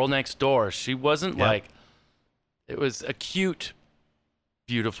the girl next door. She wasn't like, it was a cute,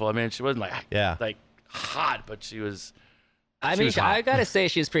 beautiful. I mean, she wasn't like hot, but she was. I mean, I gotta say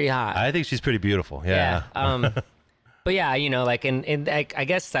she's pretty hot. I think she's pretty beautiful. Yeah. But yeah, like, and I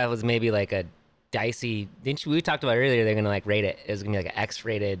guess that was maybe like a dicey. We talked about earlier. They're gonna like rate it. It was gonna be like an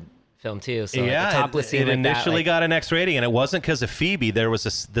X-rated film too. So yeah, like, the topless scene it like initially got an X rating, and it wasn't because of Phoebe. There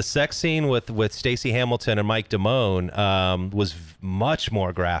was the sex scene with Stacey Hamilton and Mike Damone was much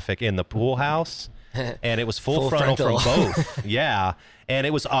more graphic in the pool house, and it was full frontal from both. Yeah, and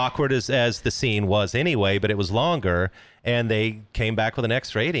it was awkward as the scene was anyway, but it was longer, and they came back with an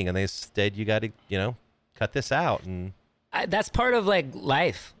X rating, and they said you got to cut this out, and that's part of like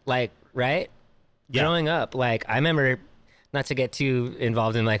life, like right. Yeah. Growing up, like I remember, not to get too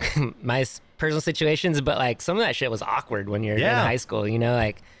involved in like my personal situations, but like some of that shit was awkward when you're in high school.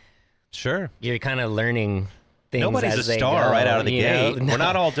 Like, sure, you're kind of learning things. Nobody's as a star right out of the gate. No. We're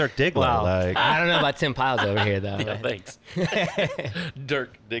not all Dirk Diggler. Well, like. I don't know about Tim Piles over here though. Yeah, thanks,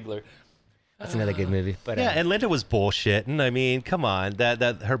 Dirk Diggler. That's another good movie. But yeah, and Linda was bullshitting. I mean, come on,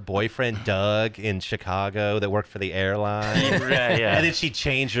 that her boyfriend Doug in Chicago that worked for the airline, right, yeah. And then she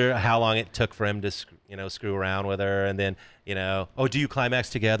changed how long it took for him to screw around with her, and then do you climax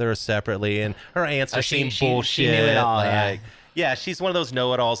together or separately? And her answer seemed bullshit. She knew it all. Yeah, she's one of those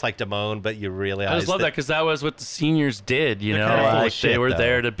know-it-alls like Damone, but you realize I just love that because that was what the seniors did. They were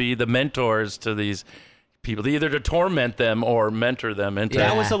there to be the mentors to these people, either to torment them or mentor them into.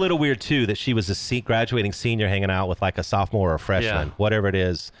 That was a little weird too, that she was a graduating senior hanging out with like a sophomore or a freshman, whatever it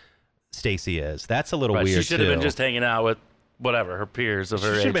is Stacy is. That's a little weird. She should have been just hanging out with whatever her peers of her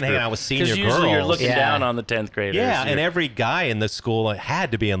age. She should have been hanging out with senior girls. Because usually you're looking down on the 10th graders. Yeah, and every guy in the school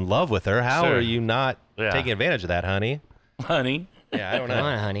had to be in love with her. How are you not taking advantage of that, honey? Honey? Yeah, I don't know. Come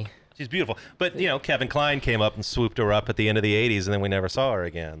on, honey. She's beautiful. But, Kevin Kline came up and swooped her up at the end of the 80s, and then we never saw her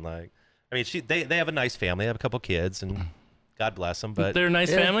again. Like, I mean, they have a nice family. They have a couple kids, and God bless them. But they're a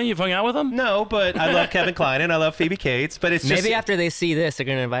nice family. You've hung out with them? No, but I love Kevin Kline and I love Phoebe Cates. But it's maybe after they see this, they're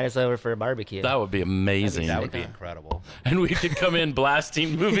gonna invite us over for a barbecue. That would be amazing. That would be incredible. And we could come in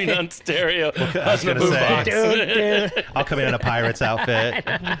blasting, moving on stereo. I was gonna say, I'll come in a pirate's outfit.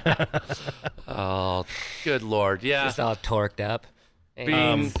 Oh, good Lord! Yeah, just all torqued up.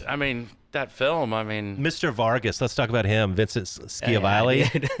 That film, Mr. Vargas, let's talk about him. Vincent Schiavelli,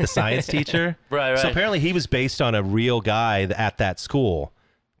 the science teacher. Right. So apparently he was based on a real guy at that school,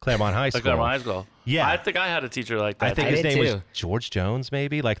 Claremont High School. Claremont High School. Yeah. I think I had a teacher like that. I think his name was George Jones,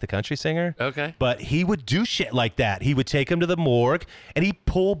 maybe, like the country singer. Okay. But he would do shit like that. He would take him to the morgue, and he'd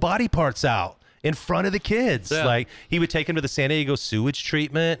pull body parts out in front of the kids. Yeah. Like, he would take him to the San Diego sewage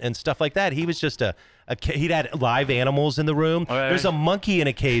treatment and stuff like that. He was just he'd had live animals in the room. Right. There's a monkey in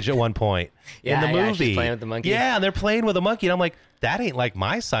a cage at one point in the movie. She's playing with the monkey. Yeah, and they're playing with a monkey. And I'm like, that ain't like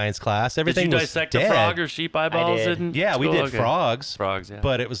my science class. Everything did you was dissect dead. a frog or sheep eyeballs? Yeah, we did frogs. Frogs, yeah.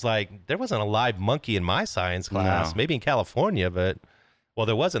 But it was like, there wasn't a live monkey in my science class. No. Maybe in California, but... Well,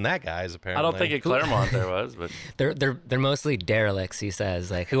 there wasn't that, guys, apparently. I don't think at Claremont there was, but they're mostly derelicts, he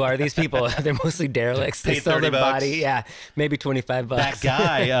says. Like, who are these people? They're mostly derelicts. They sell their $30. body. Yeah, maybe $25. That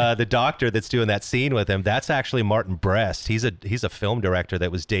guy, the doctor that's doing that scene with him, that's actually Martin Brest. He's a film director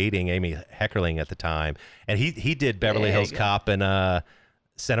that was dating Amy Heckerling at the time, and he did Beverly Hills Cop and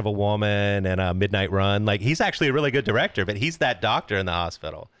Son of a Woman and Midnight Run. Like, he's actually a really good director, but he's that doctor in the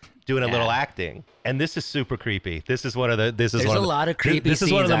hospital doing a little acting. And this is super creepy. This is one of the There's a lot of creepy This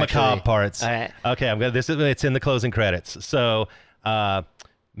is one of the scenes, macabre parts. All right. Okay, it's in the closing credits. So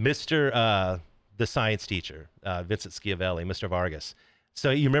Mr. The science teacher, Vincent Schiavelli, Mr. Vargas. So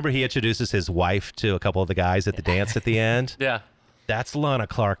you remember he introduces his wife to a couple of the guys at the dance at the end? yeah. That's Lana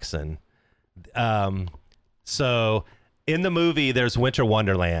Clarkson. So in the movie, there's Winter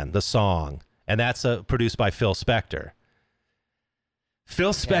Wonderland, the song, and that's produced by Phil Spector.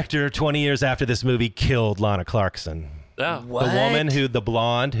 Phil Spector, 20 years after this movie, killed Lana Clarkson. Oh. What? The woman, the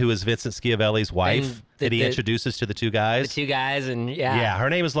blonde, who is Vincent Schiavelli's wife, that he introduces to the two guys. The two guys, and Yeah, her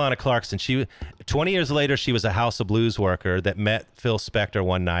name is Lana Clarkson. 20 years later, she was a House of Blues worker that met Phil Spector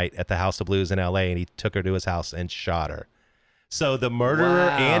one night at the House of Blues in L.A., and he took her to his house and shot her. So the murderer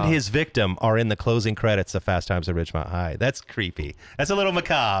and his victim are in the closing credits of Fast Times at Ridgemont High. That's creepy. That's a little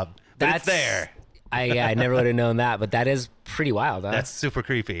macabre, but it's there. I never would have known that, but that is pretty wild. Huh? That's super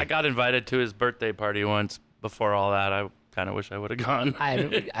creepy. I got invited to his birthday party once. Before all that, I kind of wish I would have gone.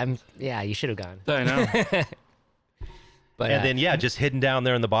 Yeah, you should have gone. I know. But and then, just hidden down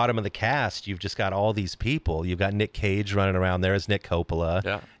there in the bottom of the cast, you've just got all these people. You've got Nick Cage running around there as Nick Coppola.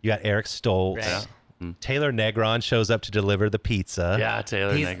 Yeah. You got Eric Stoltz. Right. Yeah. Taylor Negron shows up to deliver the pizza. Yeah,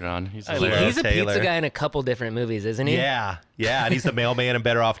 Taylor Negron. He's I hilarious. love he's a Taylor. pizza guy in a couple different movies, isn't he? Yeah, and he's the mailman in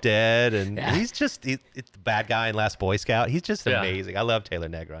Better Off Dead, and he's just it's the bad guy in Last Boy Scout. He's just amazing. I love Taylor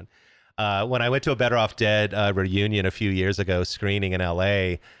Negron. When I went to a Better Off Dead reunion a few years ago, screening in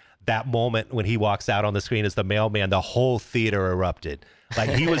L.A., that moment when he walks out on the screen as the mailman, the whole theater erupted.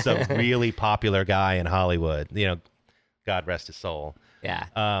 Like, he was a really popular guy in Hollywood. God rest his soul. Yeah.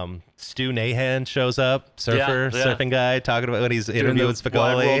 Stu Nahan shows up, surfing guy, talking about when he's interviewing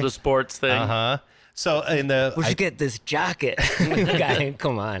Spicoli. Wide World of Sports thing. So in the Where'd you get this jacket? Guy,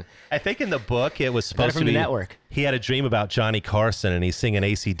 come on. I think in the book it was supposed from to the be network. He had a dream about Johnny Carson and he's singing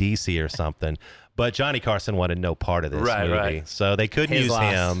AC/DC or something. But Johnny Carson wanted no part of this movie. Right. So they couldn't use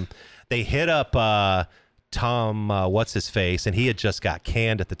him. They hit up Tom what's his face, and he had just got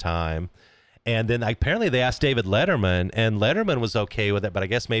canned at the time. And then apparently they asked David Letterman, and Letterman was okay with it, but I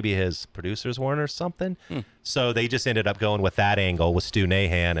guess maybe his producers weren't or something. So they just ended up going with that angle with Stu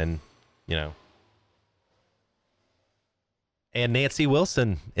Nahan and and Nancy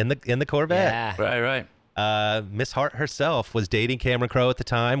Wilson in the Corvette. Yeah. Right. Miss Hart herself was dating Cameron Crowe at the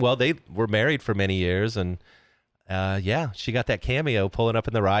time. Well, they were married for many years, and she got that cameo pulling up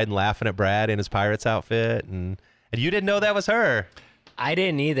in the ride and laughing at Brad in his pirate's outfit, and you didn't know that was her. I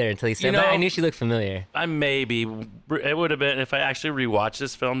didn't either until he said, but I knew she looked familiar. It would have been if I actually rewatched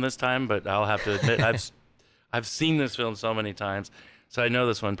this film this time, but I'll have to admit I've seen this film so many times, so I know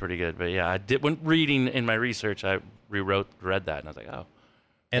this one pretty good. But yeah, I did when reading in my research, I read that, and I was like, oh.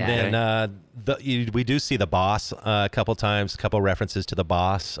 And then we do see the Boss a couple times, a couple references to the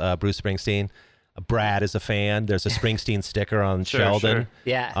Boss, Bruce Springsteen. Brad is a fan. There's a Springsteen sticker on Sheldon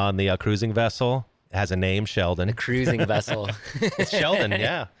on the cruising vessel. It has a name, Sheldon. A cruising vessel. It's Sheldon,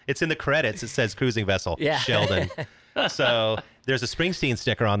 yeah. It's in the credits. It says cruising vessel, Sheldon. So there's a Springsteen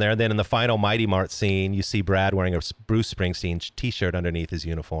sticker on there. And then in the final Mighty Mart scene, you see Brad wearing a Bruce Springsteen T-shirt underneath his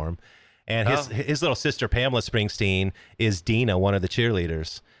uniform. And his little sister, Pamela Springsteen, is Dina, one of the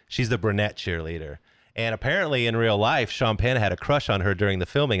cheerleaders. She's the brunette cheerleader. And apparently in real life, Sean Penn had a crush on her during the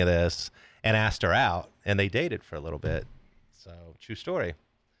filming of this and asked her out. And they dated for a little bit. So, true story.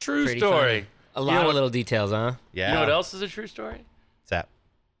 True Pretty story. funny. A lot of little details, huh? Yeah. You know what else is a true story? What's that?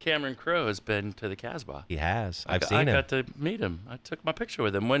 Cameron Crowe has been to the Casbah. He has. I've seen him. I got to meet him. I took my picture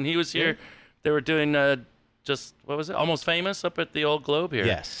with him. When he was here, they were doing what was it? Almost Famous up at the Old Globe here.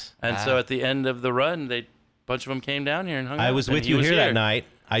 Yes. And so at the end of the run, a bunch of them came down here and hung out. I was with you here that night.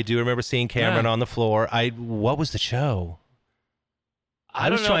 I do remember seeing Cameron on the floor. What was the show? I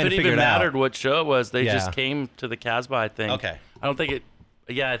was trying to figure it out. It mattered what show it was. They just came to the Casbah, I think. Okay. I don't think it.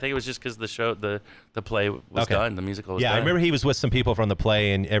 Yeah, I think it was just because the show, the play was done, the musical was done. Yeah, I remember he was with some people from the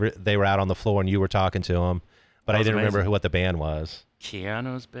play, and they were out on the floor, and you were talking to him. But I didn't remember what the band was.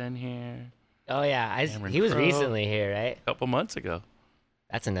 Keanu's been here. Oh, yeah. He was recently here, right? A couple months ago.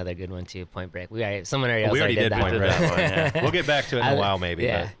 That's another good one, too, Point Break. We already did Point Break. Yeah. We'll get back to it in a while, maybe,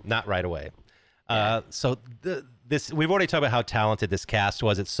 but not right away. So we've already talked about how talented this cast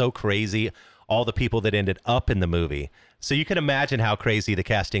was. It's so crazy, all the people that ended up in the movie. So you can imagine how crazy the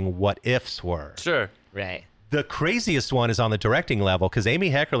casting what ifs were. Sure. Right. The craziest one is on the directing level because Amy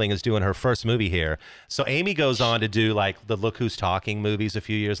Heckerling is doing her first movie here. So Amy goes on to do like the Look Who's Talking movies a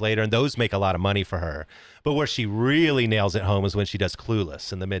few years later, and those make a lot of money for her. But where she really nails it home is when she does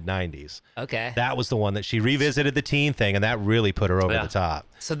Clueless in the mid-90s. Okay. That was the one that she revisited the teen thing, and that really put her over the top.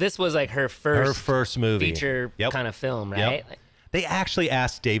 So this was like her first movie. Feature kind of film, right? Yep. They actually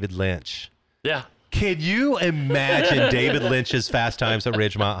asked David Lynch. Yeah. Can you imagine David Lynch's Fast Times at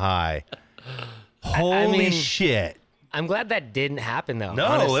Ridgemont High? Holy shit. I'm glad that didn't happen, though. No,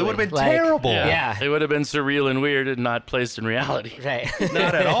 honestly. it would have been terrible. Yeah. It would have been surreal and weird and not placed in reality. Right.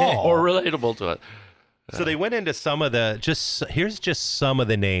 Not at all. Or relatable to it. So they went into some of here's just some of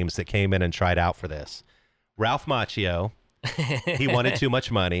the names that came in and tried out for this. Ralph Macchio. He wanted too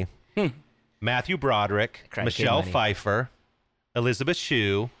much money. Matthew Broderick. Michelle Pfeiffer. Elizabeth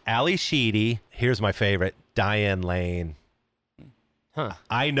Shue, Ali Sheedy. Here's my favorite, Diane Lane. Huh.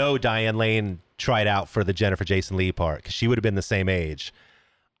 I know Diane Lane tried out for the Jennifer Jason Leigh part because she would have been the same age.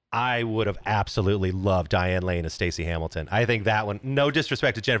 I would have absolutely loved Diane Lane as Stacey Hamilton. I think that one, no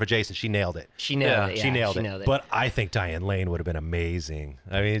disrespect to Jennifer Jason, she nailed it. She nailed it. Yeah, she nailed it. But I think Diane Lane would have been amazing.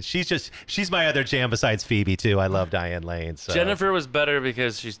 I mean, she's my other jam besides Phoebe, too. I love Diane Lane. So. Jennifer was better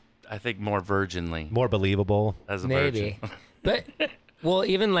because she's, I think, more virginly. More believable. As a Maybe. virgin. But, well,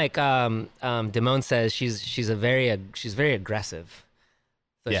 even like Damone says, she's very aggressive.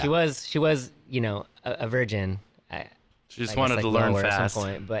 So she was, you know, a virgin. She just wanted to learn fast. At some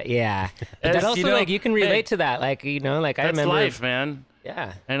point, but yeah. But that also, you know, like, you can relate to that. Like, you know, like I remember. That's life, man.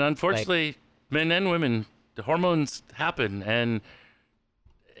 Yeah. And unfortunately, men and women, the hormones happen. And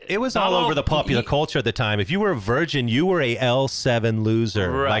it was all over the popular culture at the time. If you were a virgin, you were a L7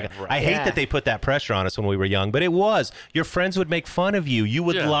 loser. Right, I hate that they put that pressure on us when we were young, but it was. Your friends would make fun of you. You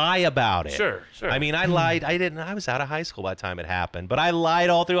would lie about it. Sure. I mean, I lied. I was out of high school by the time it happened, but I lied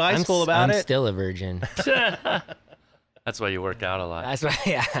all through high school about it. I'm still a virgin. That's why you work out a lot. That's why,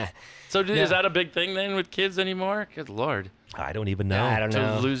 yeah. So is that a big thing then with kids anymore? Good Lord. I don't even know. I don't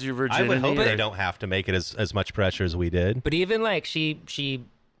know. To lose your virginity. I would hope they don't have to make it as much pressure as we did. But even like she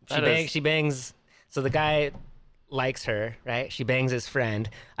bangs. So the guy likes her, right? She bangs his friend.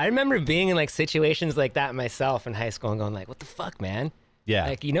 I remember being in like situations like that myself in high school and going like, "What the fuck, man?" Yeah.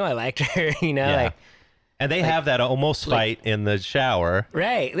 Like, you know, I liked her. You know, like. And they have that almost fight in the shower.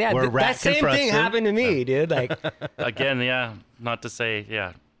 Right. Yeah. That same thing happened to me, dude. Like, again, yeah. Not to say,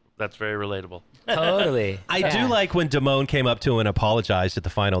 that's very relatable. Totally. I do like when Damone came up to him and apologized at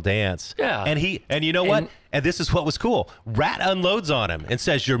the final dance. Yeah. And you know what? And this is what was cool. Rat unloads on him and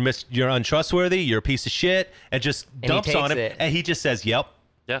says, you're untrustworthy, you're a piece of shit, and just dumps on him. And he just says, yep.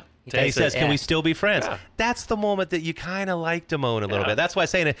 Yeah. And he says, can we still be friends? Yeah. That's the moment that you kind of like Damone a little bit. That's why I'm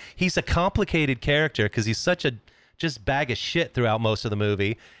saying he's a complicated character because he's such a just bag of shit throughout most of the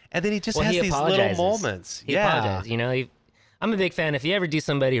movie. And then he just has these little moments. He apologizes. You know, I'm a big fan. If you ever do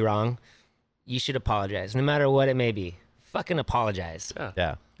somebody wrong, you should apologize, no matter what it may be. Fucking apologize.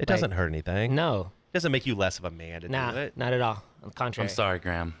 Yeah. It doesn't hurt anything. No. It doesn't make you less of a man to do it. Not at all. On the contrary. I'm sorry,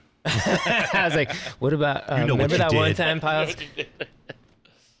 Graham. I was like, what about, remember that one time, Piles?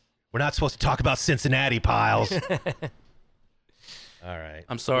 We're not supposed to talk about Cincinnati, Piles. All right.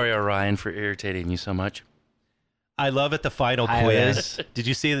 I'm sorry, Orion, for irritating you so much. I love it, the final quiz. Did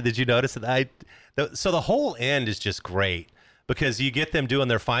you see that? Did you notice that? So the whole end is just great because you get them doing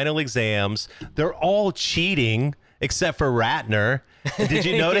their final exams. They're all cheating except for Ratner. Did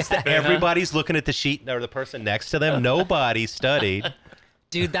you notice that everybody's looking at the sheet or the person next to them? Nobody studied.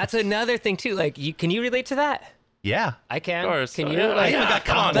 Dude, that's another thing too. Like, can you relate to that? Yeah, I can. Of course. Can you? I even got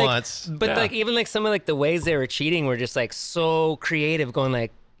caught once. But like, even like some of like the ways they were cheating were just like so creative. Going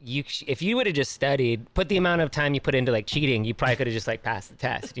like, if you would have just studied, put the amount of time you put into like cheating, you probably could have just like passed the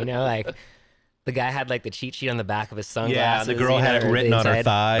test. You know, like the guy had like the cheat sheet on the back of his sunglasses. Yeah, the girl had it written on her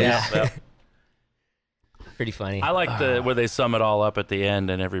thighs. Yeah. Pretty funny. I like where they sum it all up at the end,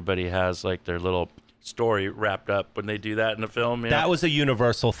 and everybody has like their little story wrapped up when they do that in the film. That was a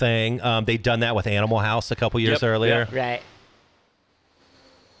Universal thing. They'd done that with Animal House a couple years earlier. Right.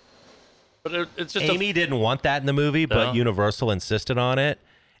 But it's just Amy didn't want that in the movie, but Universal insisted on it.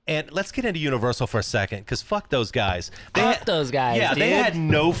 And let's get into Universal for a second, because fuck those guys. Those guys, Yeah, dude. they had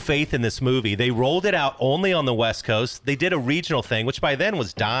no faith in this movie. They rolled it out only on the West Coast. They did a regional thing, which by then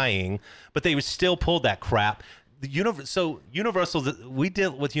was dying, but they still pulled that crap. Universal, we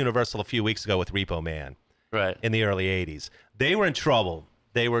dealt with Universal a few weeks ago with Repo Man. Right. In the early 80s. They were in trouble.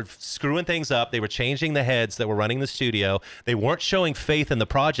 They were screwing things up. They were changing the heads that were running the studio. They weren't showing faith in the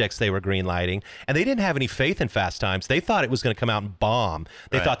projects they were greenlighting, and they didn't have any faith in Fast Times. They thought it was going to come out and bomb.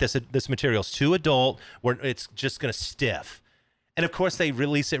 They thought this material's too adult, where it's just going to stiff. And of course, they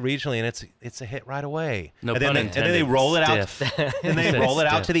release it regionally, and it's a hit right away. No and then pun intended. And then they roll it out. Stiff. And they roll it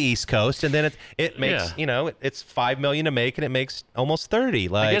out to the East Coast, and then it makes it's $5 million to make, and it makes almost 30.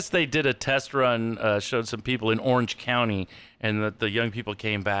 Like, I guess they did a test run, showed some people in Orange County, and the young people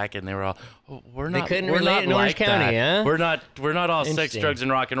came back, and they were all, we're not. They couldn't we're relate not in like Orange County, that. huh? We're not all sex, Interesting. drugs,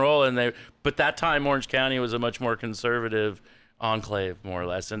 and rock and roll, but that time Orange County was a much more conservative enclave, more or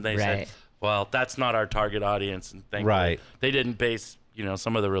less, and they said, well, that's not our target audience, and thankfully they didn't base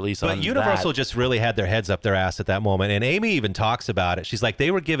some of the release on that. But Universal just really had their heads up their ass at that moment. And Amy even talks about it. She's like, they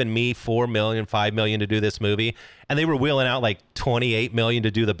were giving me $4 million, $5 million to do this movie. And they were wheeling out like $28 million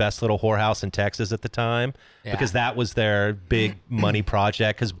to do The Best Little Whorehouse in Texas at the time. Yeah. Because that was their big money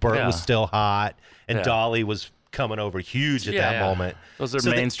project. Because Burt was still hot. And Dolly was coming over huge at that moment. Those are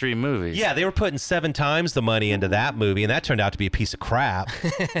mainstream movies. Yeah, they were putting 7 times the money into that movie, and that turned out to be a piece of crap.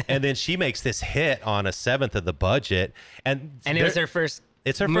 And then she makes this hit on 1/7 of the budget, and it was their first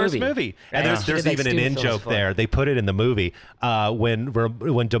It's her first movie. And Right. there's She did, even an student in films joke before. there. They put it in the movie when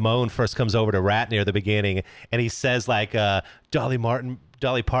Damone first comes over to Rat near the beginning, and he says like Dolly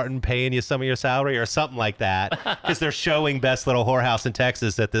Parton paying you some of your salary or something like that, because they're showing Best Little Whorehouse in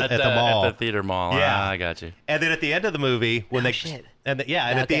Texas at the mall. At the theater mall. Yeah. I got you. And then at the end of the movie, when shit. at the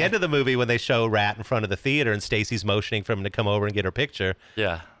end of the movie, when they show Rat in front of the theater and Stacy's motioning for him to come over and get her picture,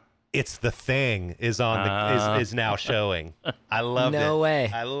 Yeah. it's The Thing is is now showing. I loved it. No way.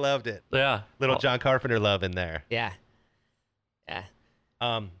 I loved it. Yeah. Little John Carpenter love in there. Yeah.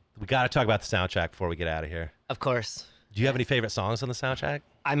 We got to talk about the soundtrack before we get out of here. Of course. Do you have any favorite songs on the soundtrack?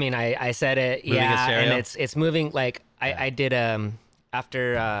 I mean, I said it, Moving in stereo? and it's moving. Like I did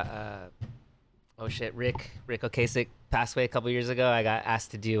after Rick Ocasek passed away a couple years ago. I got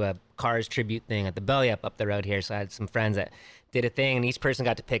asked to do a Cars tribute thing at the Belly up the road here. So I had some friends that did a thing, and each person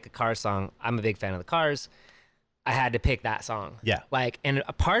got to pick a Cars song. I'm a big fan of the Cars. I had to pick that song. Yeah. Like, and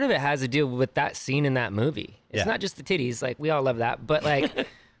a part of it has to do with that scene in that movie. It's not just the titties. Like, we all love that, but like,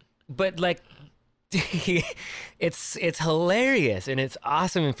 it's hilarious and it's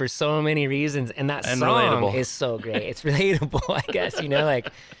awesome and for so many reasons, and that song relatable. is so great. It's relatable, I guess, like,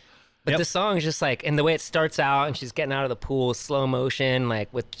 but the song is just like, and the way it starts out and she's getting out of the pool, slow motion,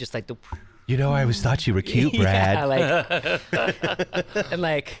 like with just like the I always thought you were cute, Brad. yeah, like and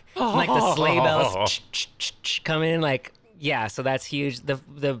like the sleigh bells come in, like, yeah, so that's huge.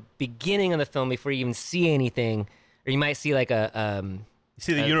 The beginning of the film, before you even see anything, or you might see like a you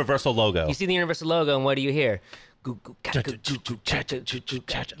see the Universal logo. You see the Universal logo, and what do you hear? Like,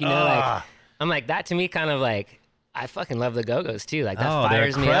 I'm like, that to me kind of like, I fucking love the Go-Go's too. Like, that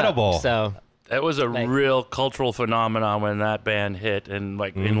fires me incredible. up. So it was a real cultural phenomenon when that band hit, and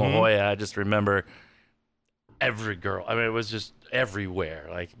like in La Jolla, I just remember every girl. I mean, it was just everywhere.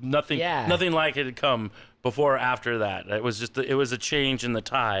 Like nothing like it had come before or after that. It was just it was a change in the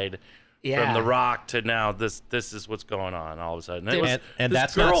tide. Yeah. From the rock to now, this is what's going on all of a sudden. It was and this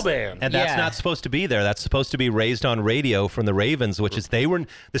that's girl not, band. And that's not supposed to be there. That's supposed to be Raised on Radio from the Ravens, which is the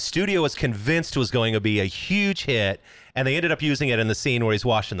studio was convinced was going to be a huge hit, and they ended up using it in the scene where he's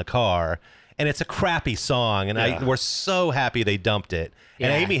washing the car. And it's a crappy song, and we're so happy they dumped it.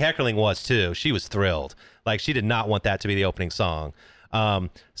 And Amy Heckerling was too. She was thrilled. Like, she did not want that to be the opening song.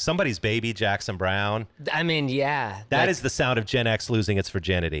 Somebody's Baby, Jackson Brown. I mean, that is the sound of Gen X losing its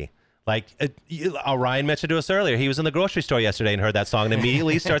virginity. Like, Ryan mentioned to us earlier, he was in the grocery store yesterday and heard that song and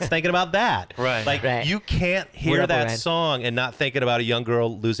immediately starts thinking about that. Right. Like, you can't hear that song and not thinking about a young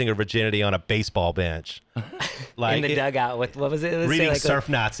girl losing her virginity on a baseball bench. Like, in the dugout with, what was it? Reading like Surf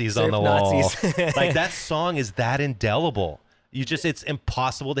Nazis on the wall. Like, that song is that indelible. It's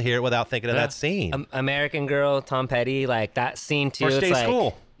impossible to hear it without thinking of that scene. American Girl, Tom Petty, like that scene too. First day of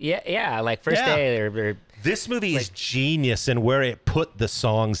school. Yeah, like first day or this movie is genius in where it put the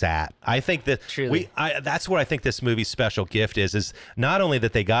songs at. I think that that's where I think this movie's special gift is not only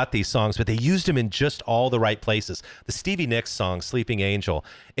that they got these songs, but they used them in just all the right places. The Stevie Nicks song, Sleeping Angel.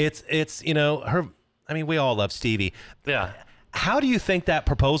 It's her. I mean, we all love Stevie. Yeah. How do you think that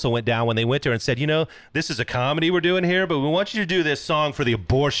proposal went down when they went to her and said, this is a comedy we're doing here, but we want you to do this song for the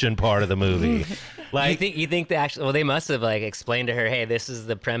abortion part of the movie? Like, you think they actually? Well, they must have like explained to her, hey, this is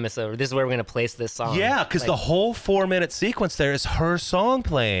the premise of, this is where we're gonna place this song. Yeah, because the whole 4-minute sequence there is her song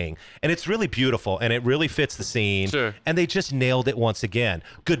playing, and it's really beautiful, and it really fits the scene. Sure. And they just nailed it once again.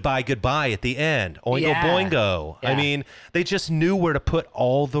 Goodbye, goodbye at the end. Oingo boingo. Yeah. I mean, they just knew where to put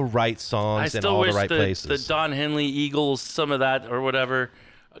all the right songs in all the right places. The Don Henley Eagles, some of that or whatever,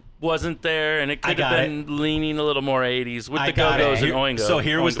 wasn't there, and it could have been leaning a little more 80s with the Go-Go's and Oingo. So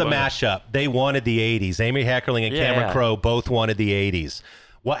here was the mashup. They wanted the 80s. Amy Heckerling and Cameron Crowe both wanted the 80s.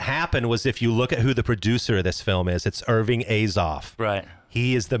 What happened was, if you look at who the producer of this film is, it's Irving Azoff. Right.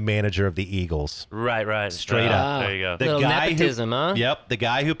 He is the manager of the Eagles. Right. Straight up. There you go. The little guy nepotism, huh? Yep. The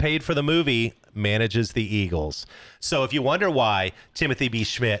guy who paid for the movie manages the Eagles. So if you wonder why Timothy B.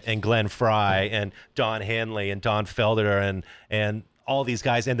 Schmidt and Glenn Frey and Don Henley and Don Felder and all these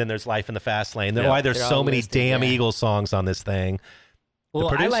guys, and then there's Life in the Fast Lane. Why there's so many damn Eagles songs on this thing.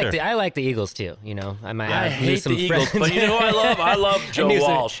 Well, I like the Eagles too. I hate the Eagles, but you know who I love? I love Joe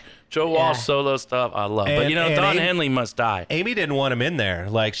Walsh. Joe Walsh solo stuff, I love. But Don Henley must die. Amy didn't want him in there.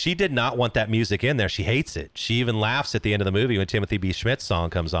 Like, she did not want that music in there. She hates it. She even laughs at the end of the movie when Timothy B. Schmidt's song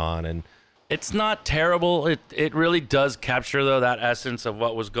comes on. And it's not terrible. It really does capture though that essence of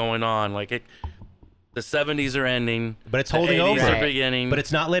what was going on. Like the 70s are ending, but it's holding over. Are beginning, but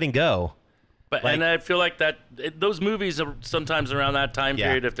it's not letting go. But and I feel like those movies are sometimes around that time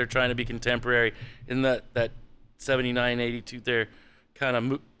period, if they're trying to be contemporary, in that 79, 82 there, kind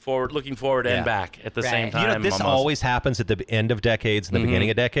of looking forward and back at the same time. You know, this always happens at the end of decades and the beginning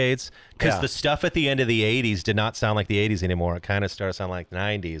of decades, because the stuff at the end of the 80s did not sound like the 80s anymore. It kind of started sounding like the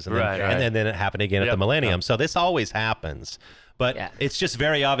 90s. And then it happened again at the millennium. So this always happens. But it's just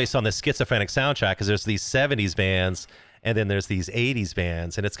very obvious on the Schizophrenic soundtrack, because there's these 70s bands and then there's these 80s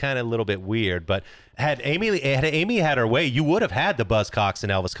bands, and it's kind of a little bit weird. But had Amy had her way, you would have had the Buzzcocks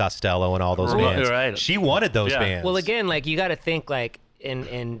and Elvis Costello and all those bands. Right. She wanted those bands. Well, again, like, you got to think, like,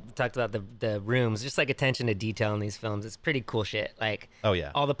 and talked about the rooms, just like attention to detail in these films. It's pretty cool shit. Like,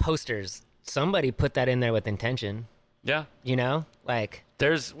 all the posters, somebody put that in there with intention. Yeah. You know, like,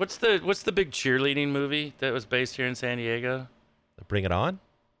 there's what's the big cheerleading movie that was based here in San Diego? Bring It On?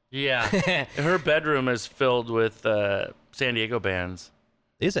 Yeah. Her bedroom is filled with San Diego bands.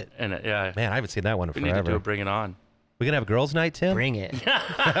 Is it? And yeah. Man, I haven't seen that one in forever. We need to do a Bring It On. We gonna have a girls' night, Tim? Bring it.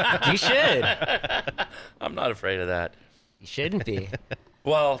 You should. I'm not afraid of that. You shouldn't be.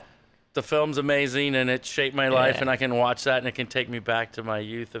 Well, the film's amazing, and it shaped my life, and I can watch that, and it can take me back to my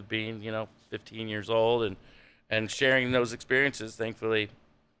youth of being, 15 years old, and sharing those experiences. Thankfully,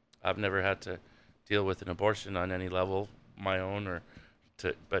 I've never had to deal with an abortion on any level, my own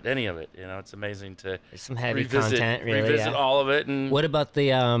but any of it. It's amazing to There's some heavy content, really. Revisit all of it. And what about the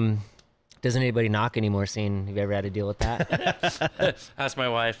Doesn't Anybody Knock Anymore scene? Have you ever had to deal with that? Ask my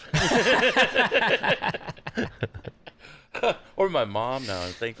wife. Or my mom now,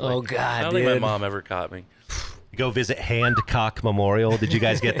 thankfully. Oh, God, I don't think my mom ever caught me. You go visit Hancock Memorial. Did you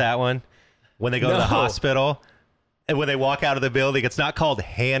guys get that one? When they go to the hospital, and when they walk out of the building, it's not called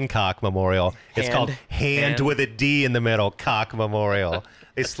Hancock Memorial. It's called Hand with a D in the middle, Cock Memorial.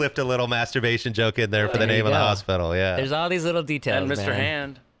 They slipped a little masturbation joke in there for the name of the hospital. Yeah. There's all these little details, And Mr. man.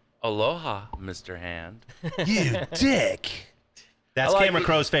 Hand. Aloha, Mr. Hand. You dick. That's Cameron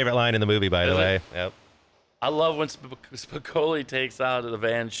Crowe's favorite line in the movie, by the way. Yep. I love when Spicoli takes out of the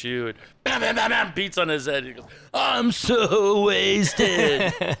Van shoe and bam, bam, bam, bam, beats on his head. He goes, I'm so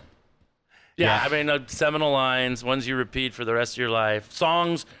wasted. I mean, seminal lines, ones you repeat for the rest of your life.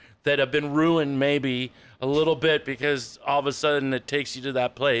 Songs that have been ruined maybe a little bit because all of a sudden it takes you to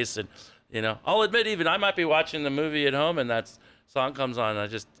that place. And, I'll admit, even I might be watching the movie at home and that song comes on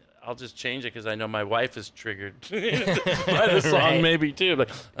and I'll just change it because I know my wife is triggered by the song maybe too. Like,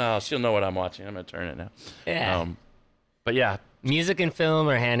 oh, she'll know what I'm watching. I'm going to turn it now. Yeah. But yeah. Music and film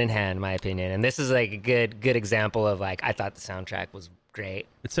are hand in hand, in my opinion. And this is like a good example of, like, I thought the soundtrack was great.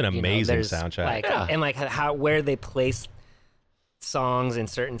 It's an amazing soundtrack. Like, and like where they place songs in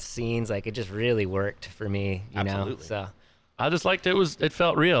certain scenes, like, it just really worked for me, you know? So I just liked it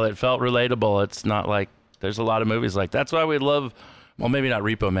felt real. It felt relatable. It's not like there's a lot of movies like that's why we love. Well, maybe not.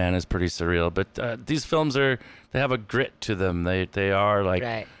 Repo Man is pretty surreal, but these films they have a grit to them. They are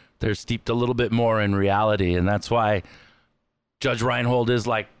like they're steeped a little bit more in reality, and that's why Judge Reinhold is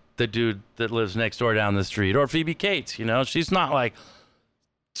like the dude that lives next door down the street, or Phoebe Cates. She's not like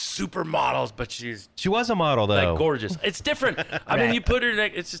supermodels, but she was a model though. Like gorgeous. It's different. I mean, you put her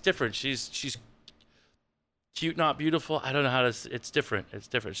next. It's just different. She's cute, not beautiful. I don't know how to. It's different. It's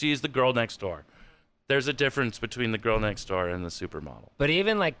different. She's the girl next door. There's a difference between the girl next door and the supermodel. But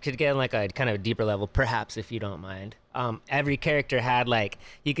even like to get on like a kind of a deeper level, perhaps, if you don't mind, every character had like,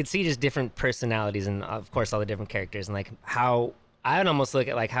 you could see just different personalities and of course all the different characters, and like how I would almost look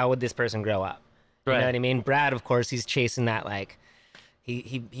at like, how would this person grow up? You know what I mean? Brad, of course, he's chasing that, like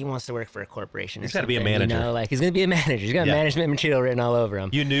he wants to work for a corporation. He's got to be a manager. Like he's going to be a manager. He's got management material written all over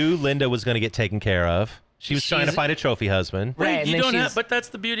him. You knew Linda was going to get taken care of. She was trying to find a trophy husband. Right. You don't have, but that's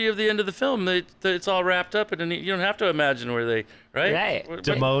the beauty of the end of the film. It's all wrapped up, and you don't have to imagine where they, right?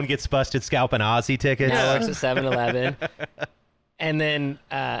 Damone gets busted scalping Aussie tickets. Yeah, works at 7-Eleven. And then,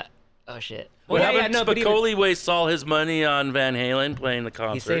 oh, shit. What happened? Spicoli wastes all his money on Van Halen playing the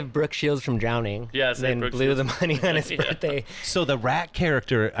concert. He saved Brooke Shields from drowning. Yeah, then blew the money on his birthday. So the rat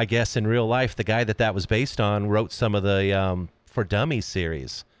character, I guess, in real life, the guy that was based on, wrote some of the For Dummies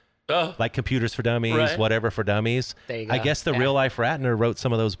series. Oh. Like Computers for Dummies, whatever for Dummies. There you go. I guess the real life Ratner wrote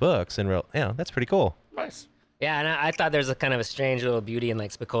some of those books, and that's pretty cool. Nice. Yeah, and I thought there's a kind of a strange little beauty in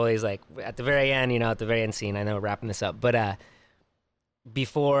like Spicoli's, like at the very end, at the very end scene. I know we're wrapping this up, but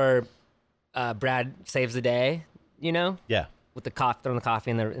before Brad saves the day, yeah, with the throwing the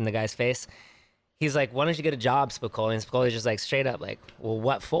coffee in the guy's face, he's like, "Why don't you get a job, Spicoli?" And Spicoli's just like straight up like, "Well,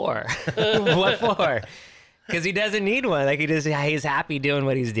 what for? What for?" Because he doesn't need one. Like he's happy doing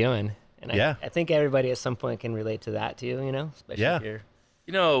what he's doing. And I think everybody at some point can relate to that too. Especially if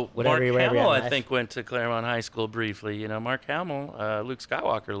you're, Mark Hamill, I think, went to Claremont High School briefly. Mark Hamill, Luke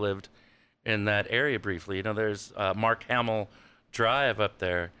Skywalker lived in that area briefly. There's Mark Hamill Drive up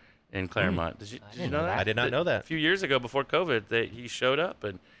there in Claremont. Did you know that? I did not know that. A few years ago, before COVID, he showed up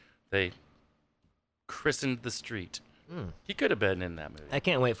and they christened the street. He could have been in that movie. I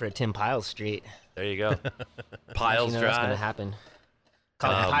can't wait for a Tim Piles Street. There you go. Piles That's going to Drive. happen.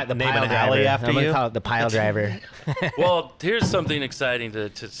 Call it the name pile an alley driver. after I'm gonna you? call it the pile driver. Well, here's something exciting to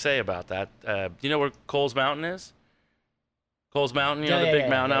say about that. You know where Coles Mountain is? Coles Mountain, the big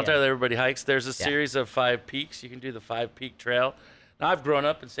mountain out there that everybody hikes. There's a series of 5 peaks. You can do the 5 Peak Trail. Now, I've grown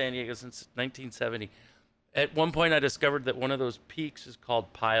up in San Diego since 1970. At one point, I discovered that one of those peaks is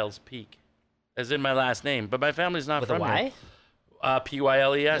called Piles Peak, as in my last name. But my family's not With from a Y? here.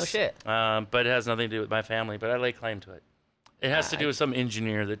 Pyles. No shit. But it has nothing to do with my family. But I lay claim to it. It has to do with some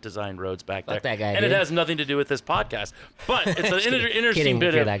engineer that designed roads back there. that guy, and dude. it has nothing to do with this podcast. But it's an interesting Kidding,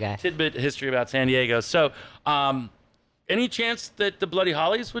 bit you're of that guy. tidbit history about San Diego. So, any chance that the Bloody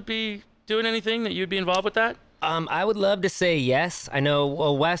Hollies would be doing anything that you'd be involved with that? I would love to say yes. I know.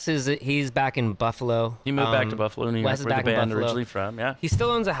 Well, Wes he's back in Buffalo. He moved back to Buffalo, New York, Wes is where the back in band Buffalo. originally from. Yeah. He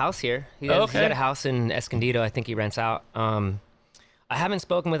still owns a house here. He's got a house in Escondido. I think he rents out. I haven't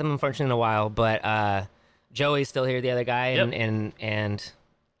spoken with him unfortunately in a while, but Joey's still here, the other guy, and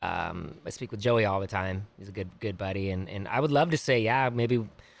I speak with Joey all the time. He's a good buddy, and I would love to say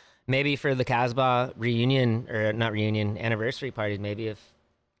maybe for the Casbah reunion, or not reunion, anniversary parties, maybe if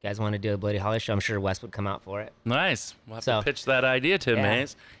you guys want to do a Bloody Hollies show, I'm sure Wes would come out for it. Nice. We'll have to pitch that idea to him,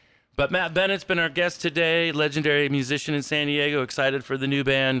 Maze. But Matt Bennett's been our guest today, legendary musician in San Diego, excited for the new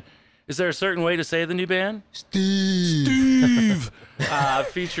band. Is there a certain way to say the new band? Steve.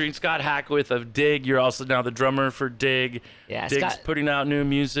 Featuring Scott Hackwith of Dig. You're also now the drummer for Dig. Yeah, Dig's Scott, putting out new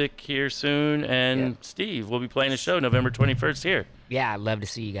music here soon. And Steve will be playing a show November 21st here. yeah, I'd love to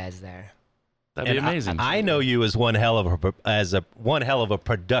see you guys there. That'd be amazing. I know you as one hell of a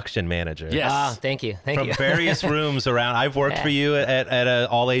production manager. Yes. Oh, thank you. Thank From you. various rooms around. I've worked for you at an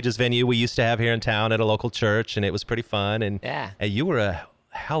all ages venue we used to have here in town at a local church, and it was pretty fun. And you were a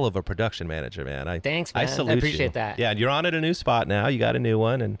hell of a production manager, man. Thanks, man. I salute I appreciate you. that. Yeah, and you're on at a new spot now. You got a new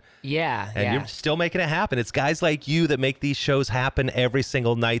one, and you're still making it happen. It's guys like you that make these shows happen every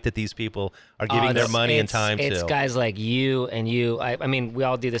single night that these people are giving their money and time to. It's guys like you and you. I mean, we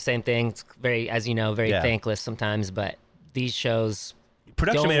all do the same thing. It's very, as you know, very thankless sometimes, but these shows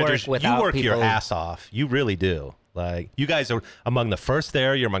production don't managers, work you work without your people. ass off. You really do. Like, you guys are among the first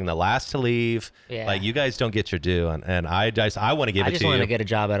there. You're among the last to leave. Yeah. Like, you guys don't get your due, and I want to give it to you. I just want to get a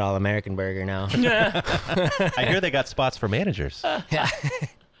job at All American Burger now. I hear they got spots for managers.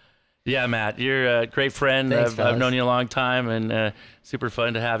 Yeah, Matt, you're a great friend. Thanks, I've known you a long time, and super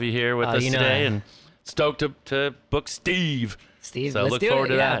fun to have you here with us today. And stoked to book Steve. Steve, So let's look do forward it.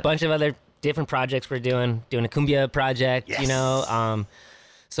 to Yeah, that. a bunch of other different projects we're doing a cumbia project, Yes. you know.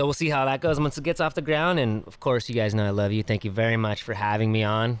 So we'll see how that goes once it gets off the ground. And of course, you guys know I love you. Thank you very much for having me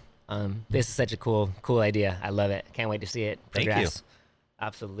on. This is such a cool idea. I love it. Can't wait to see it progress. Thank you.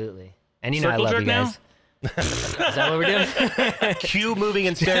 Absolutely. And you Circle know I love jerk you guys. Is that what we're doing? Cue moving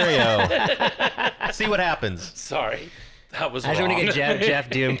in stereo. See what happens. Sorry, that was I just want wrong. to get Jeff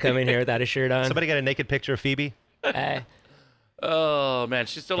Doom coming here without a shirt on. Somebody got a naked picture of Phoebe? Oh, man,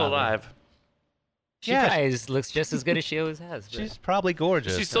 she's still alive. She probably looks just as good as she always has. But She's probably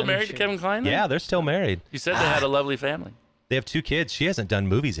gorgeous. She's still married to Kevin Kline? then? Yeah, they're still married. You said they had a lovely family. They have 2 kids. She hasn't done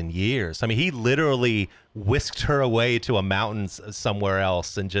movies in years. I mean, he literally whisked her away to a mountain somewhere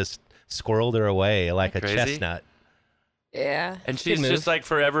else and just squirreled her away like a Crazy? chestnut. yeah. And good she's move. just like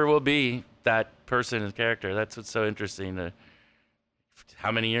forever will be that person and character. That's what's so interesting.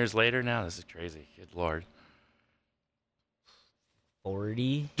 How many years later now? This is crazy. Good Lord.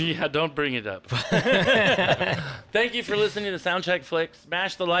 40. Yeah, don't bring it up. Thank you for listening to Soundcheck Flicks.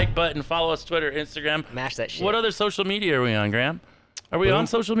 Smash the like button. Follow us Twitter, Instagram. Mash that shit. What other social media are we on, Graham? Are we on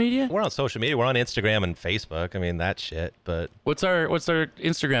social media? We're on social media. We're on Instagram and Facebook. I mean, that shit. But What's our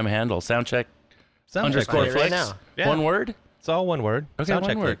Instagram handle? Soundcheck _ Flicks. flicks. now. Yeah. One word? It's all one word. Okay, Soundcheck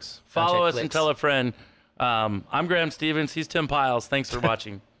one word. Flicks. Follow Soundcheck us and Flicks. tell a friend. I'm Graham Stevens. He's Tim Piles. Thanks for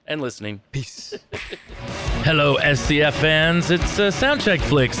watching and listening. Peace. Hello, SCF fans. It's Soundcheck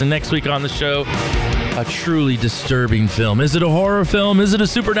Flicks, and next week on the show, a truly disturbing film. Is it a horror film? Is it a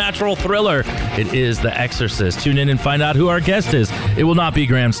supernatural thriller? It is The Exorcist. Tune in and find out who our guest is. It will not be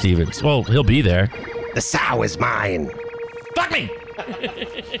Graham Stevens. Well, he'll be there. The sow is mine. Fuck me!